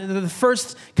heart. The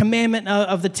first commandment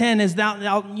of the 10 is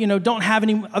thou don't have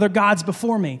any other gods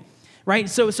before me. Right?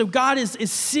 So God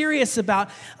is serious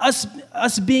about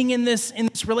us being in this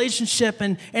relationship,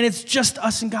 and it's just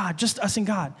us and God, just us and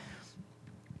God.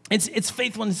 It's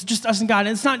faithful, and it's just us and God. And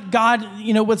it's not God,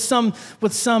 with some,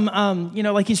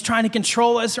 like he's trying to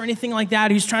control us or anything like that.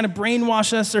 He's trying to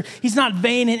brainwash us, or he's not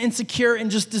vain and insecure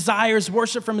and just desires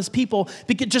worship from his people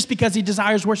just because he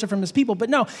desires worship from his people. But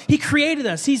no, he created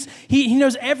us. He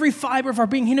knows every fiber of our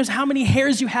being. He knows how many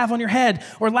hairs you have on your head,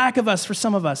 or lack of us for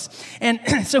some of us. And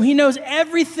so he knows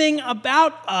everything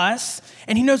about us,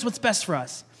 and he knows what's best for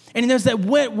us. And he knows that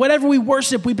whatever we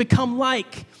worship, we become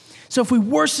like. So if we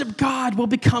worship God, we'll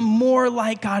become more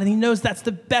like God, and he knows that's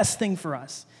the best thing for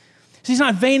us. So he's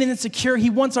not vain and insecure. He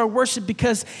wants our worship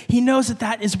because he knows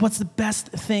that is what's the best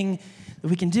thing that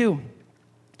we can do.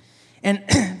 And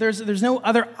there's no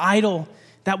other idol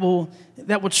that will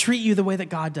treat you the way that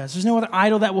God does. There's no other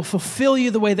idol that will fulfill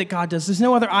you the way that God does. There's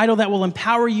no other idol that will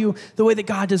empower you the way that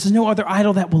God does. There's no other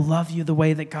idol that will love you the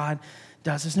way that God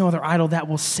does. There's no other idol that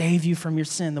will save you from your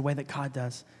sin the way that God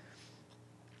does.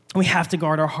 We have to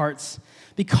guard our hearts.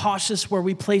 Be cautious where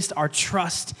we placed our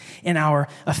trust and our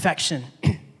affection.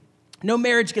 No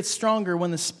marriage gets stronger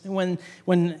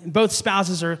when both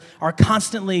spouses are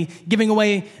constantly giving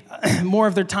away more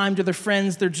of their time to their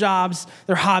friends, their jobs,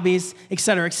 their hobbies, et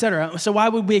cetera, et cetera. So why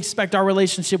would we expect our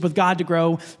relationship with God to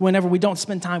grow whenever we don't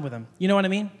spend time with him? You know what I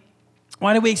mean?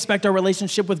 Why do we expect our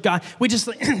relationship with God? We just,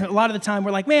 a lot of the time,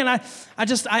 we're like, man, I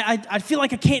feel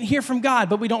like I can't hear from God,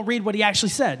 but we don't read what he actually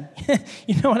said.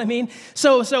 You know what I mean?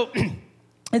 So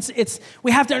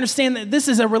we have to understand that this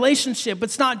is a relationship.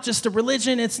 It's not just a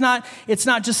religion. It's not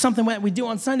just something that we do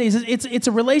on Sundays. It's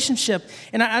a relationship.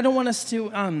 And I don't want us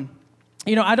to, I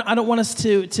don't want us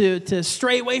to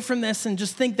stray away from this and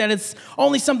just think that it's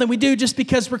only something we do just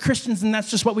because we're Christians and that's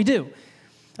just what we do.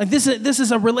 Like this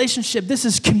is a relationship. This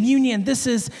is communion. This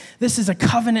is a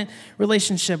covenant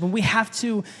relationship, and we have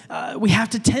to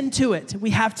tend to it.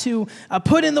 We have to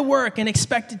put in the work and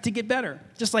expect it to get better,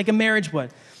 just like a marriage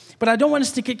would. But I don't want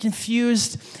us to get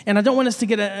confused, and I don't want us to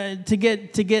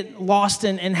get lost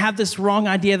and have this wrong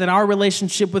idea that our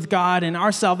relationship with God and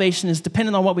our salvation is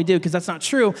dependent on what we do, because that's not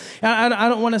true. I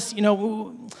don't want us.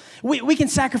 We can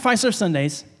sacrifice our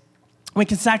Sundays. We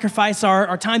can sacrifice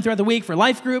our time throughout the week for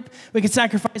life group. We can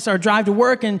sacrifice our drive to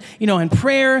work and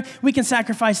prayer. We can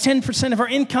sacrifice 10% of our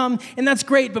income, and that's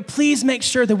great. But please make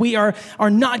sure that we are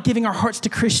not giving our hearts to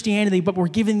Christianity, but we're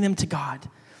giving them to God,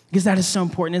 because that is so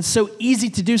important. It's so easy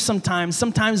to do sometimes.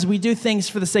 Sometimes we do things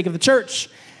for the sake of the church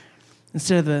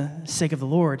instead of the sake of the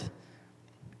Lord.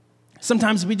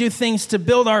 Sometimes we do things to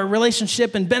build our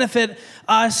relationship and benefit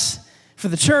us for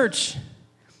the church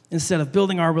instead of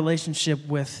building our relationship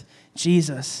with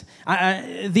Jesus.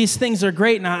 These things are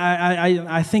great, and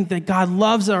I think that God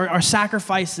loves our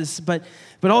sacrifices, but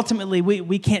ultimately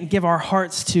we can't give our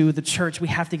hearts to the church. We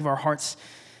have to give our hearts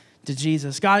to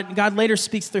Jesus. God later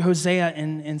speaks through Hosea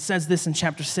and says this in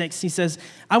chapter 6. He says,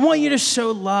 I want you to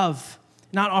show love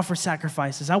not offer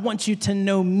sacrifices. I want you to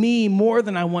know me more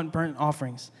than I want burnt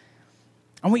offerings.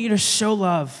 I want you to show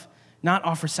love, not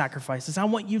offer sacrifices. I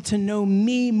want you to know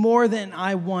me more than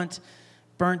I want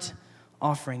burnt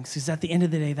offerings. Because at the end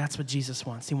of the day, that's what Jesus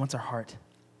wants. He wants our heart.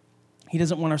 He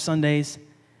doesn't want our Sundays.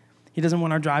 He doesn't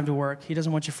want our drive to work. He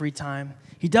doesn't want your free time.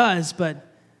 He does, but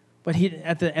he,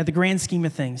 at the grand scheme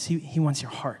of things, he wants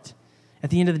your heart. At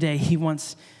the end of the day, he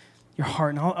wants your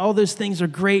heart. And all those things are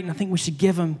great, and I think we should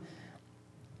give him.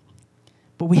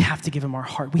 But we have to give him our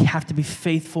heart. We have to be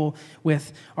faithful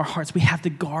with our hearts. We have to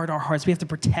guard our hearts. We have to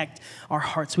protect our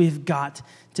hearts. We have got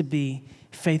to be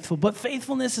faithful. But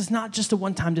faithfulness is not just a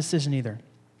one-time decision either.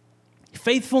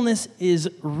 Faithfulness is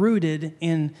rooted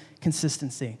in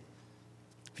consistency.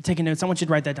 If you're taking notes, I want you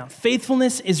to write that down.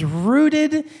 Faithfulness is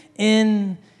rooted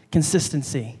in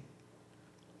consistency.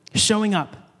 Showing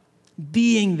up.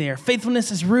 Being there. Faithfulness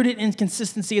is rooted in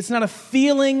consistency. It's not a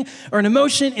feeling or an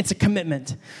emotion, it's a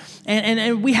commitment.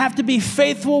 And we have to be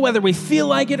faithful whether we feel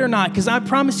like it or not, because I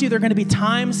promise you there are going to be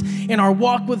times in our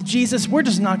walk with Jesus we're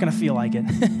just not going to feel like it.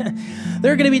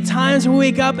 There are going to be times when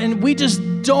we wake up and we just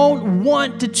don't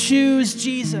want to choose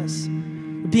Jesus.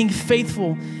 Being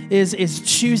faithful is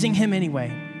choosing him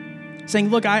anyway. Saying,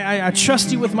 look, I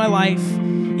trust you with my life,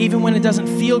 even when it doesn't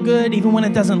feel good, even when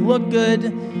it doesn't look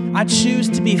good. I choose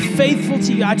to be faithful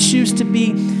to you. I choose to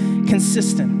be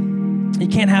consistent. You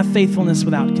can't have faithfulness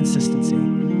without consistency.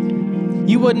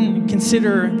 You wouldn't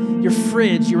consider your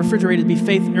refrigerator,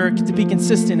 to be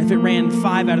consistent if it ran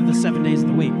 5 out of the 7 days of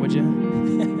the week, would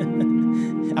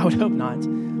you? I would hope not.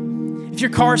 If your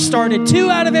car started 2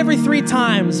 out of every 3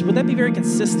 times, would that be very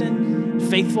consistent,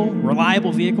 faithful,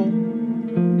 reliable vehicle?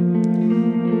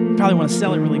 You probably want to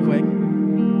sell it really quick.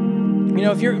 You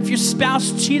know, if your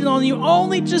spouse cheated on you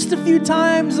only just a few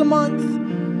times a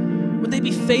month, would they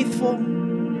be faithful?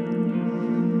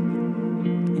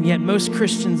 And yet most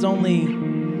Christians only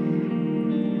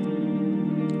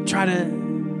try to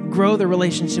grow their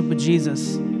relationship with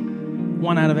Jesus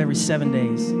 1 out of every 7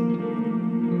 days. And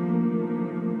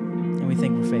we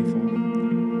think we're faithful.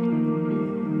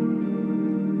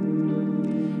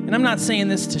 And I'm not saying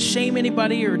this to shame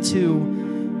anybody or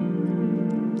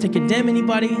to condemn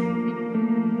anybody.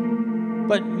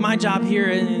 But my job here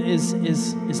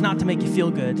is not to make you feel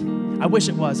good. I wish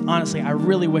it was. Honestly, I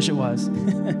really wish it was.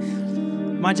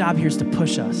 My job here is to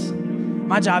push us.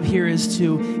 My job here is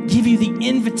to give you the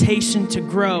invitation to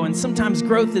grow. And sometimes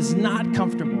growth is not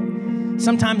comfortable.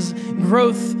 Sometimes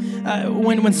growth,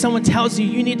 when someone tells you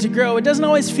you need to grow, it doesn't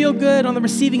always feel good on the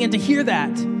receiving end to hear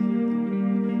that.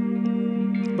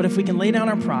 But if we can lay down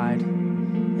our pride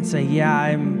and say, yeah,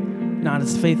 I'm not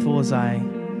as faithful as I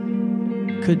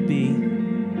could be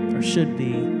or should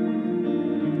be,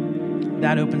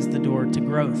 that opens the door to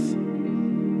growth.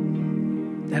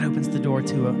 That opens the door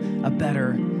to a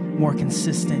better, more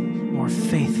consistent, more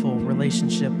faithful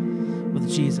relationship with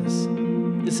Jesus.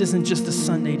 This isn't just a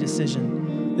Sunday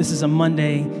decision. This is a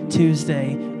Monday,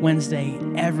 Tuesday, Wednesday,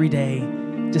 everyday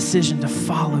decision to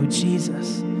follow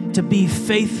Jesus, to be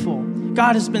faithful.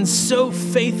 God has been so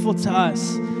faithful to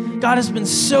us. God has been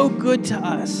so good to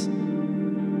us.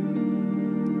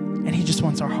 And he just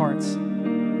wants our hearts.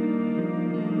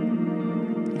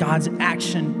 God's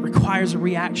action requires a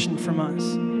reaction from us.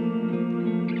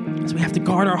 So we have to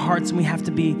guard our hearts and we have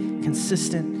to be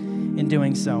consistent in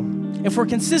doing so. If we're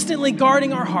consistently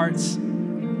guarding our hearts,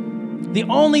 the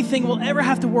only thing we'll ever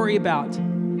have to worry about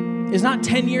is not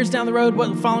 10 years down the road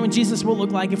what following Jesus will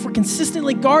look like. If we're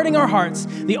consistently guarding our hearts,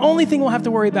 the only thing we'll have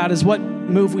to worry about is what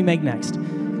move we make next.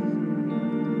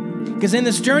 Because in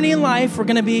this journey in life, we're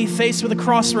going to be faced with a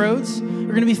crossroads.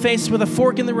 We're going to be faced with a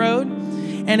fork in the road.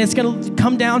 And it's going to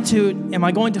come down to, am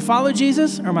I going to follow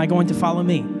Jesus or am I going to follow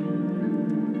me?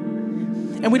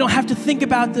 And we don't have to think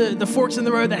about the forks in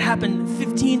the road that happen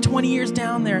 15, 20 years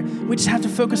down there. We just have to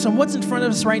focus on what's in front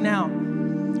of us right now.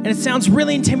 And it sounds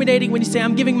really intimidating when you say,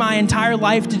 I'm giving my entire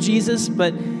life to Jesus.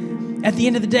 But at the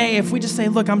end of the day, if we just say,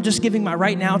 look, I'm just giving my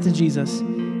right now to Jesus,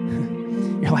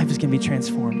 your life is going to be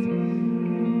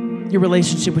transformed. Your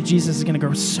relationship with Jesus is going to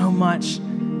grow so much.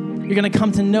 You're going to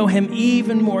come to know him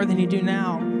even more than you do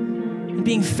now. And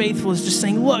being faithful is just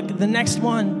saying, look, the next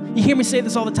one. You hear me say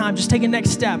this all the time. Just take a next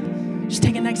step. Just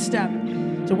take a next step.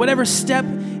 So whatever step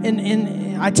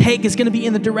I take is going to be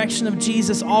in the direction of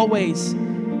Jesus always.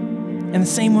 And the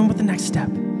same one with the next step.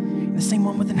 And the same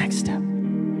one with the next step.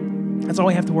 That's all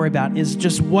we have to worry about is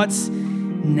just what's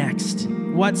next.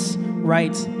 What's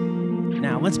right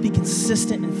now. Let's be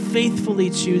consistent and faithfully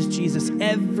choose Jesus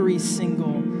every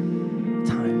single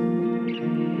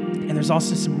time. And there's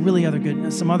also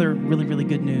some other really, really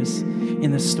good news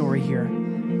in this story here.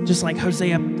 Just like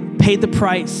Hosea paid the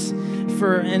price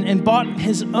and bought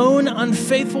his own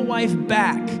unfaithful wife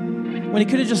back when he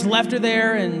could have just left her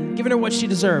there and given her what she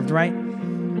deserved, right?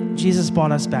 Jesus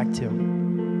bought us back too.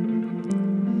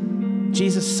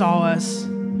 Jesus saw us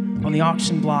on the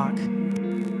auction block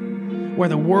where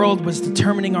the world was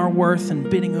determining our worth and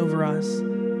bidding over us.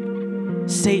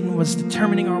 Satan was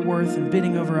determining our worth and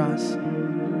bidding over us.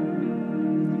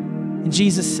 And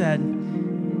Jesus said,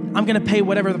 I'm going to pay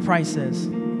whatever the price is.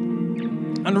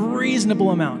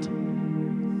 Unreasonable amount.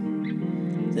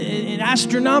 An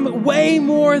astronomical, way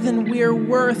more than we're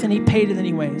worth, and he paid it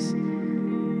anyways.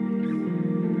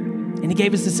 And he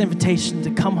gave us this invitation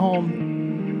to come home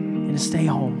and to stay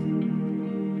home.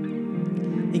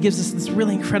 He gives us this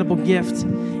really incredible gift,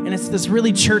 and it's this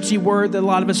really churchy word that a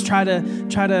lot of us try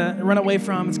to run away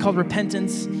from. It's called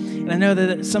repentance. And I know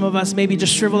that some of us maybe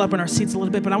just shrivel up in our seats a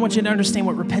little bit, but I want you to understand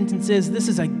what repentance is. This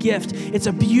is a gift. It's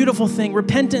a beautiful thing.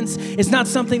 Repentance is not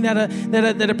something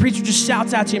that a preacher just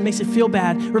shouts at you and makes it feel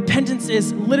bad. Repentance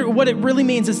is what it really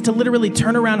means is to literally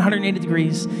turn around 180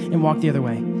 degrees and walk the other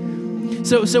way.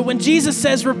 So when Jesus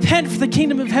says, repent for the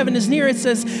kingdom of heaven is near, it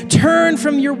says, turn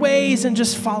from your ways and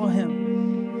just follow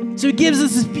him. So he gives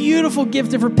us this beautiful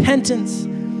gift of repentance.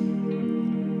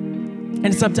 And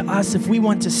it's up to us if we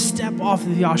want to step off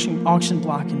of the auction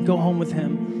block and go home with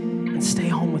him and stay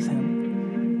home with him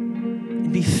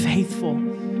and be faithful,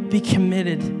 be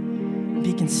committed,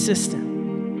 be consistent.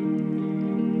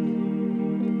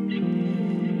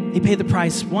 He paid the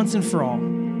price once and for all.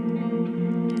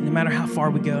 And no matter how far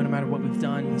we go, no matter what we've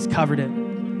done, he's covered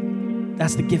it.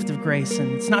 That's the gift of grace.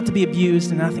 And it's not to be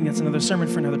abused, and I think that's another sermon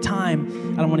for another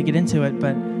time. I don't want to get into it,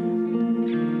 but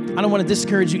I don't want to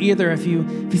discourage you either if you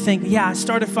think, yeah, I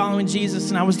started following Jesus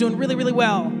and I was doing really, really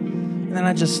well. And then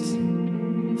I just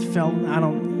felt, I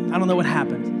don't know what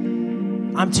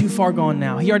happened. I'm too far gone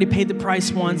now. He already paid the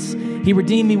price once. He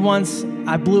redeemed me once.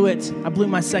 I blew it. I blew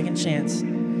my second chance.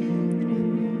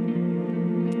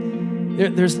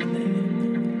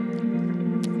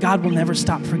 God will never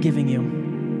stop forgiving you.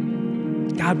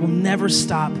 God will never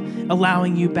stop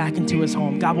allowing you back into his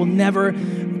home. God will never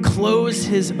close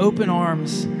his open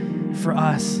arms for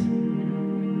us.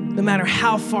 No matter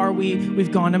how far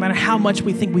we've gone, no matter how much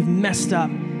we think we've messed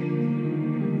up,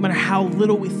 no matter how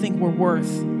little we think we're worth,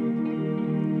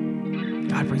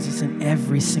 God brings us in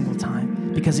every single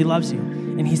time because he loves you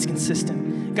and he's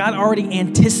consistent. God already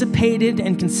anticipated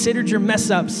and considered your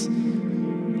mess ups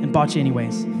and bought you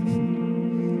anyways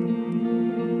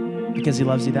because he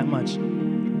loves you that much.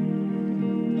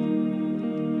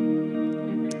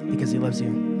 Because he loves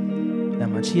you that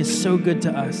much. He is so good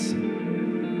to us.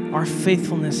 Our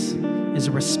faithfulness is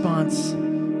a response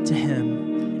to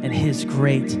him and his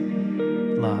great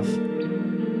love.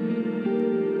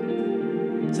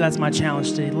 So that's my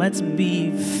challenge today. Let's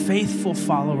be faithful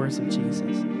followers of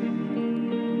Jesus.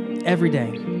 Every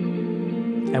day.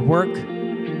 At work.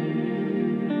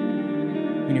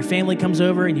 When your family comes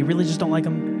over and you really just don't like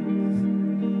them.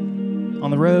 On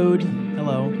the road.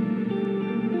 Hello.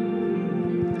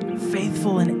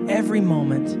 Faithful in every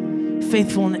moment,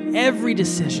 faithful in every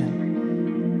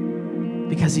decision,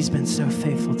 because he's been so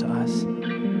faithful to us.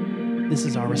 This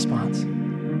is our response.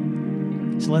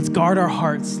 So let's guard our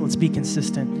hearts, let's be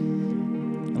consistent,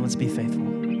 and let's be faithful.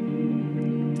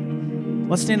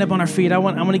 Let's stand up on our feet. I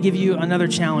want to give you another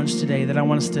challenge today that I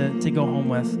want us to go home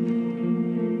with.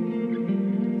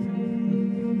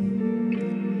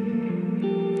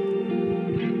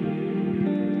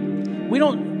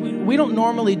 We don't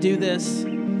normally do this,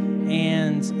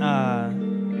 and I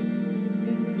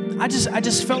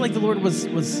just felt like the Lord was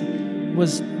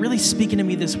really speaking to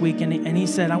me this week, and he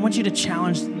said, I want you to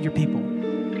challenge your people.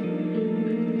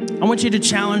 I want you to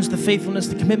challenge the faithfulness,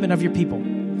 the commitment of your people.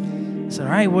 I said,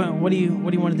 all right, what do you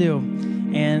want to do?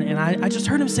 And I just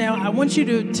heard him say, I want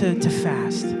you to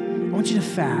fast. I want you to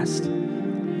fast.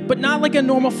 But not like a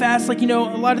normal fast. Like, a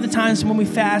lot of the times when we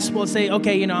fast, we'll say,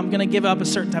 okay, I'm going to give up a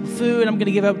certain type of food. I'm going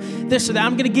to give up this or that.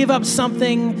 I'm going to give up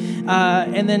something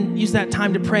and then use that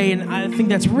time to pray. And I think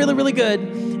that's really, really good.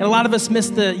 And a lot of us miss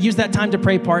the use that time to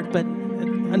pray part, but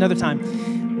another time.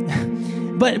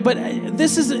 but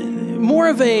this is more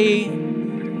of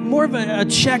a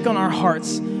check on our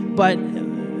hearts, but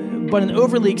an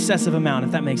overly excessive amount,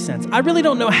 if that makes sense. I really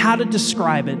don't know how to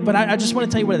describe it, but I just want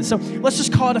to tell you what it is. So let's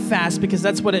just call it a fast because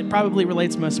that's what it probably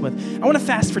relates most with. I want to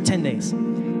fast for 10 days.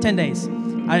 10 days.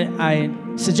 I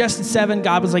suggested 7.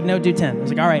 God was like, no, do 10. I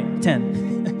was like, all right,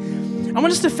 10. I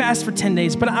want us to fast for 10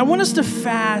 days, but I want us to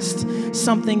fast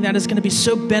something that is going to be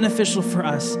so beneficial for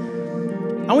us.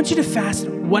 I want you to fast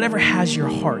whatever has your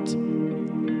heart.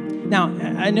 Now,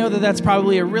 I know that that's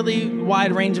probably a really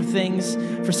wide range of things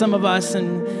for some of us,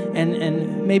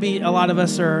 and maybe a lot of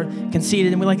us are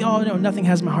conceited and we're like, oh, no, nothing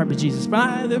has my heart but Jesus. But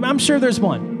I'm sure there's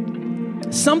one.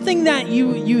 Something that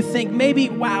you think maybe,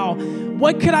 wow,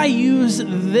 what could I use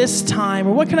this time,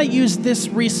 or what could I use this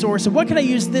resource, or what could I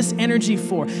use this energy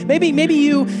for? Maybe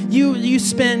you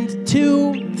spend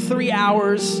 2-3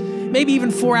 hours, maybe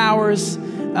even 4 hours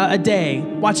a day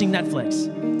watching Netflix.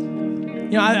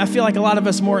 You know, I feel like a lot of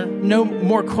us know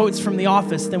more quotes from The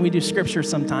Office than we do scripture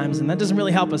sometimes, and that doesn't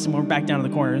really help us when we're back down to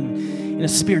the corner in a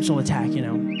spiritual attack, you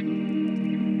know.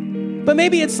 But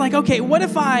maybe it's like, okay, what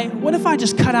if I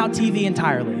just cut out TV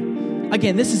entirely?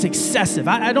 Again, this is excessive.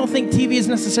 I don't think TV is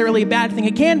necessarily a bad thing.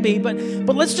 It can be, but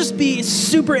let's just be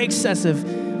super excessive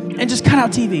and just cut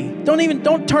out TV.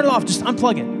 Don't turn it off. Just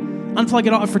unplug it. Unplug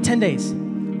it off for 10 days.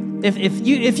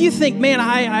 If you think, man,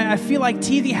 I feel like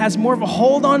TV has more of a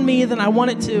hold on me than I want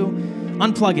it to,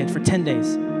 unplug it for 10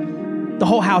 days. The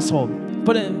whole household.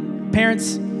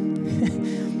 Parents,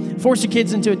 force your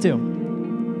kids into it too.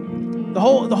 The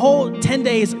whole 10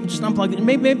 days, just unplug it.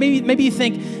 Maybe you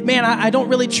think, man, I don't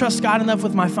really trust God enough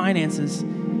with my finances.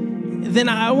 Then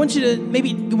I want you to,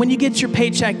 maybe when you get your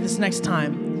paycheck this next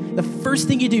time, the first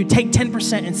thing you do, take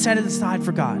 10% and set it aside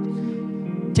for God.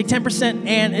 Take 10%,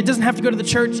 and it doesn't have to go to the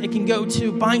church. It can go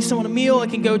to buying someone a meal.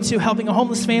 It can go to helping a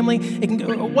homeless family. It can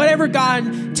go, whatever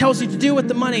God tells you to do with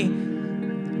the money,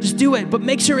 just do it. But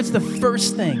make sure it's the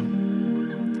first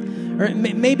thing. Or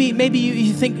maybe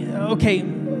you think, okay,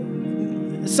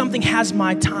 something has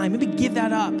my time. Maybe give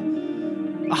that up.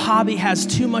 A hobby has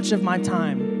too much of my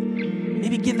time.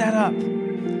 Maybe give that up.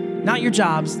 Not your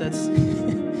jobs.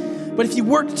 But if you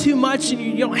work too much and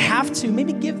you don't have to,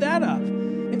 maybe give that up.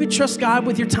 Maybe trust God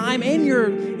with your time and your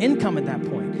income at that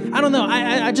point. I don't know.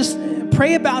 I just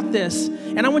pray about this,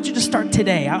 and I want you to start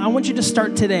today. I want you to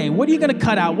start today. What are you going to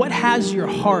cut out? What has your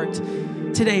heart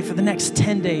today for the next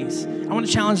 10 days? I want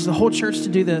to challenge the whole church to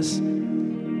do this.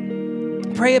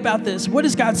 Pray about this. What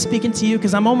is God speaking to you?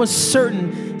 Because I'm almost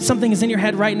certain something is in your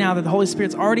head right now that the Holy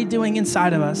Spirit's already doing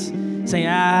inside of us, saying,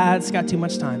 it's got too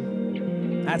much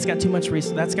time. That's got too much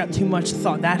resource. That's got too much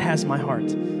thought. That has my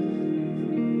heart.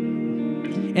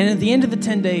 And at the end of the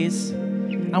 10 days,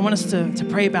 I want us to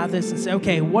pray about this and say,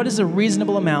 okay, what is a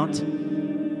reasonable amount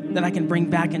that I can bring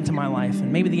back into my life?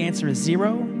 And maybe the answer is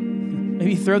 0.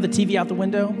 Maybe you throw the TV out the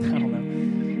window. I don't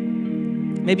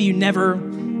know. Maybe you never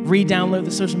re-download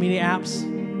the social media apps.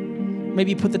 Maybe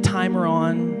you put the timer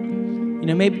on. You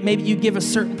know, maybe you give a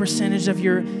certain percentage of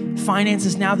your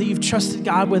finances now that you've trusted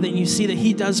God with it, and you see that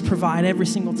He does provide every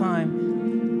single time.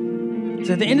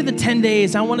 So at the end of the 10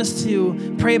 days, I want us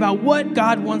to pray about what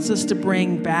God wants us to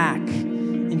bring back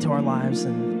into our lives.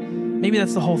 And maybe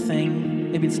that's the whole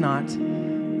thing. Maybe it's not.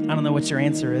 I don't know what your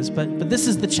answer is, but this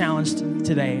is the challenge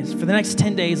today. For the next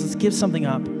 10 days, let's give something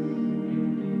up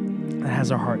that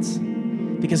has our hearts.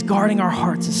 Because guarding our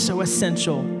hearts is so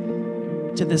essential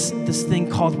to this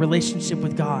thing called relationship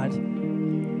with God.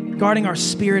 Guarding our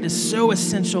spirit is so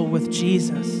essential with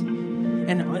Jesus.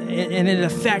 And it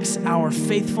affects our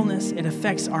faithfulness. It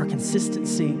affects our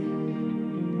consistency.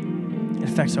 It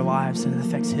affects our lives, and it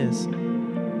affects His.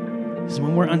 Because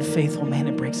when we're unfaithful, man,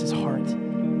 it breaks His heart.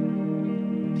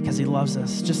 Because He loves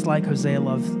us, just like Hosea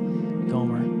loved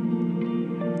Gomer.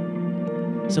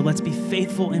 So let's be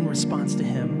faithful in response to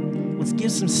Him. Let's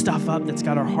give some stuff up that's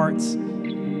got our hearts.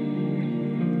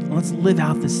 And let's live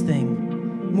out this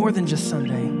thing more than just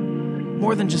Sunday,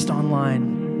 more than just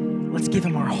online. Let's give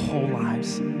Him our whole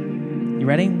lives. You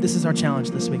ready? This is our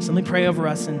challenge this week. So let me pray over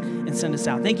us and send us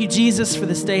out. Thank you, Jesus, for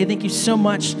this day. Thank you so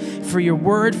much for your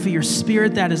word, for your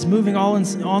spirit that is moving all in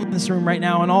this room right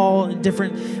now, in all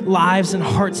different lives and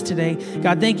hearts today.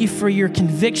 God, thank you for your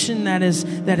conviction that is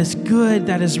good,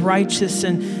 that is righteous,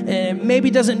 and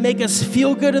maybe doesn't make us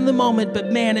feel good in the moment,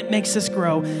 but man, it makes us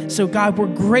grow. So God,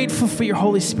 we're grateful for your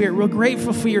Holy Spirit. We're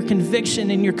grateful for your conviction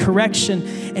and your correction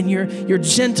and your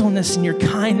gentleness and your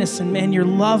kindness. And man, your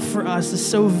love for us is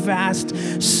so vast,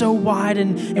 so wide,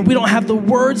 and we don't have the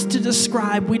words to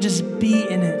describe. We just be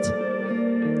in it.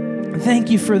 Thank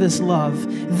you for this love.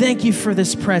 Thank you for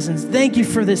this presence. Thank you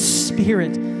for this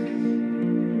Spirit.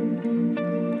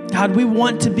 God, we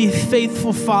want to be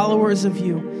faithful followers of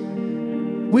you.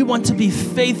 We want to be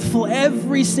faithful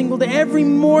every single day. Every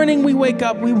morning we wake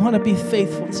up, we want to be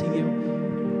faithful to you.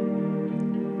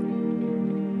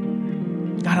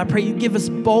 God, I pray you give us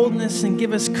boldness and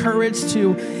give us courage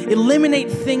to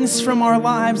eliminate things from our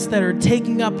lives that are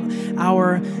taking up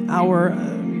our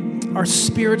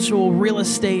spiritual real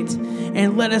estate,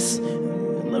 and let us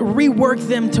rework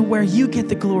them to where you get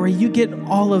the glory. You get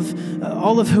all of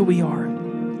who we are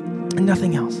and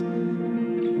nothing else.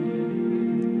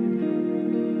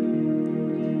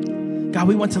 God,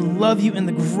 we want to love you in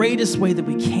the greatest way that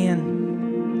we can.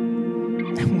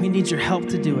 And we need your help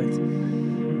to do it.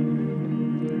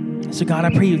 So God, I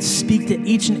pray you'd speak to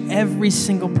each and every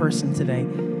single person today.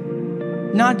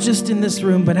 Not just in this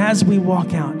room, but as we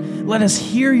walk out. Let us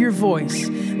hear your voice.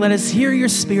 Let us hear your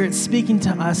Spirit speaking to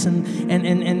us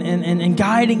and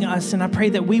guiding us. And I pray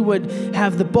that we would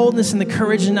have the boldness and the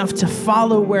courage enough to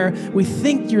follow where we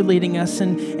think you're leading us.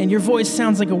 And your voice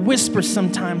sounds like a whisper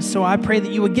sometimes. So I pray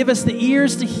that you would give us the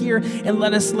ears to hear and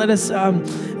let us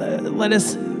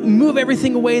move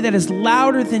everything away that is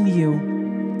louder than you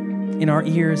in our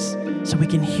ears so we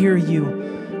can hear you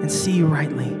and see you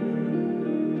rightly.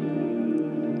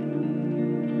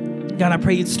 God, I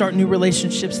pray you'd start new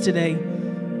relationships today.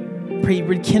 Pray you'd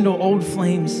rekindle old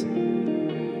flames.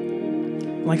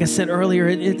 Like I said earlier,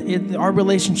 our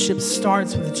relationship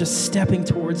starts with just stepping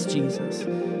towards Jesus.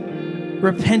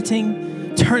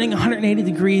 Repenting, turning 180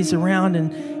 degrees around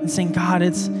and saying, God,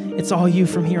 it's all you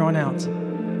from here on out.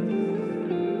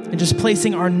 And just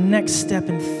placing our next step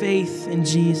in faith in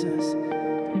Jesus.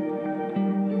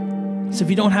 So if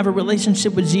you don't have a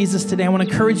relationship with Jesus today, I want to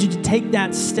encourage you to take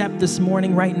that step this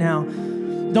morning right now.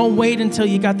 Don't wait until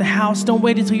you got the house. Don't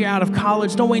wait until you're out of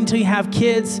college. Don't wait until you have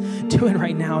kids. Do it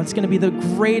right now. It's going to be the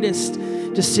greatest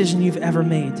decision you've ever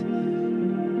made.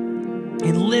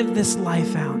 And live this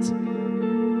life out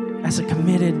as a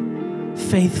committed,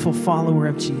 faithful follower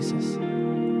of Jesus.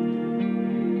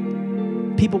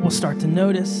 People will start to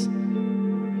notice.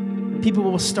 People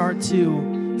will start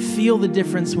to feel the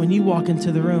difference when you walk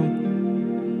into the room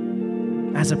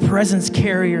as a presence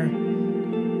carrier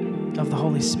of the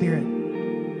Holy Spirit.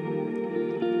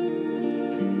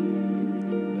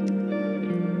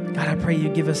 God, I pray you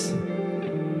give us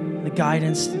the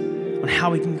guidance on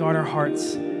how we can guard our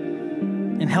hearts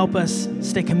and help us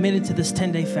stay committed to this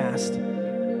 10-day fast.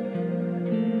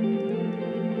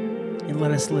 And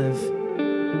let us live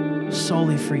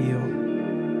solely for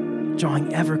you,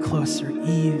 drawing ever closer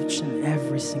each and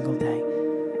every single day.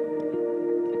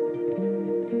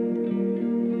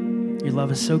 Your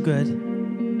love is so good.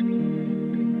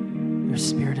 Your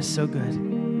Spirit is so good.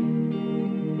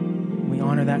 We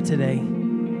honor that today.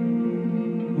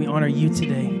 We honor you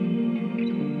today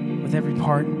with every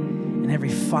part and every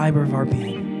fiber of our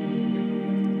being.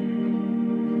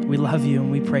 We love you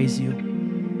and we praise you.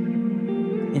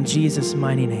 In Jesus'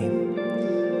 mighty name,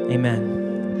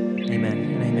 amen, amen,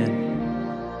 and amen.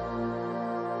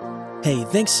 Hey,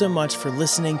 thanks so much for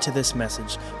listening to this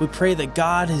message. We pray that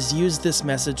God has used this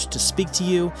message to speak to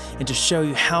you and to show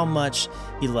you how much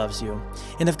He loves you.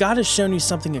 And if God has shown you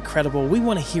something incredible, we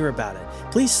want to hear about it.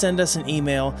 Please send us an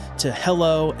email to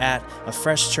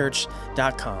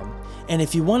hello@afreshchurch.com. And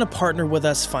if you want to partner with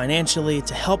us financially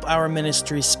to help our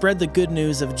ministry spread the good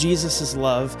news of Jesus'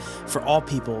 love for all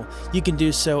people, you can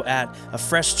do so at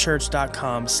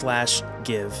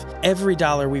afreshchurch.com/give. Every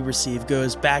dollar we receive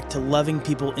goes back to loving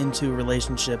people into a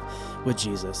relationship with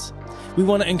Jesus. We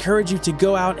want to encourage you to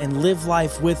go out and live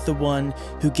life with the one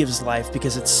who gives life,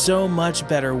 because it's so much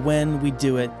better when we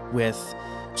do it with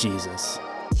Jesus.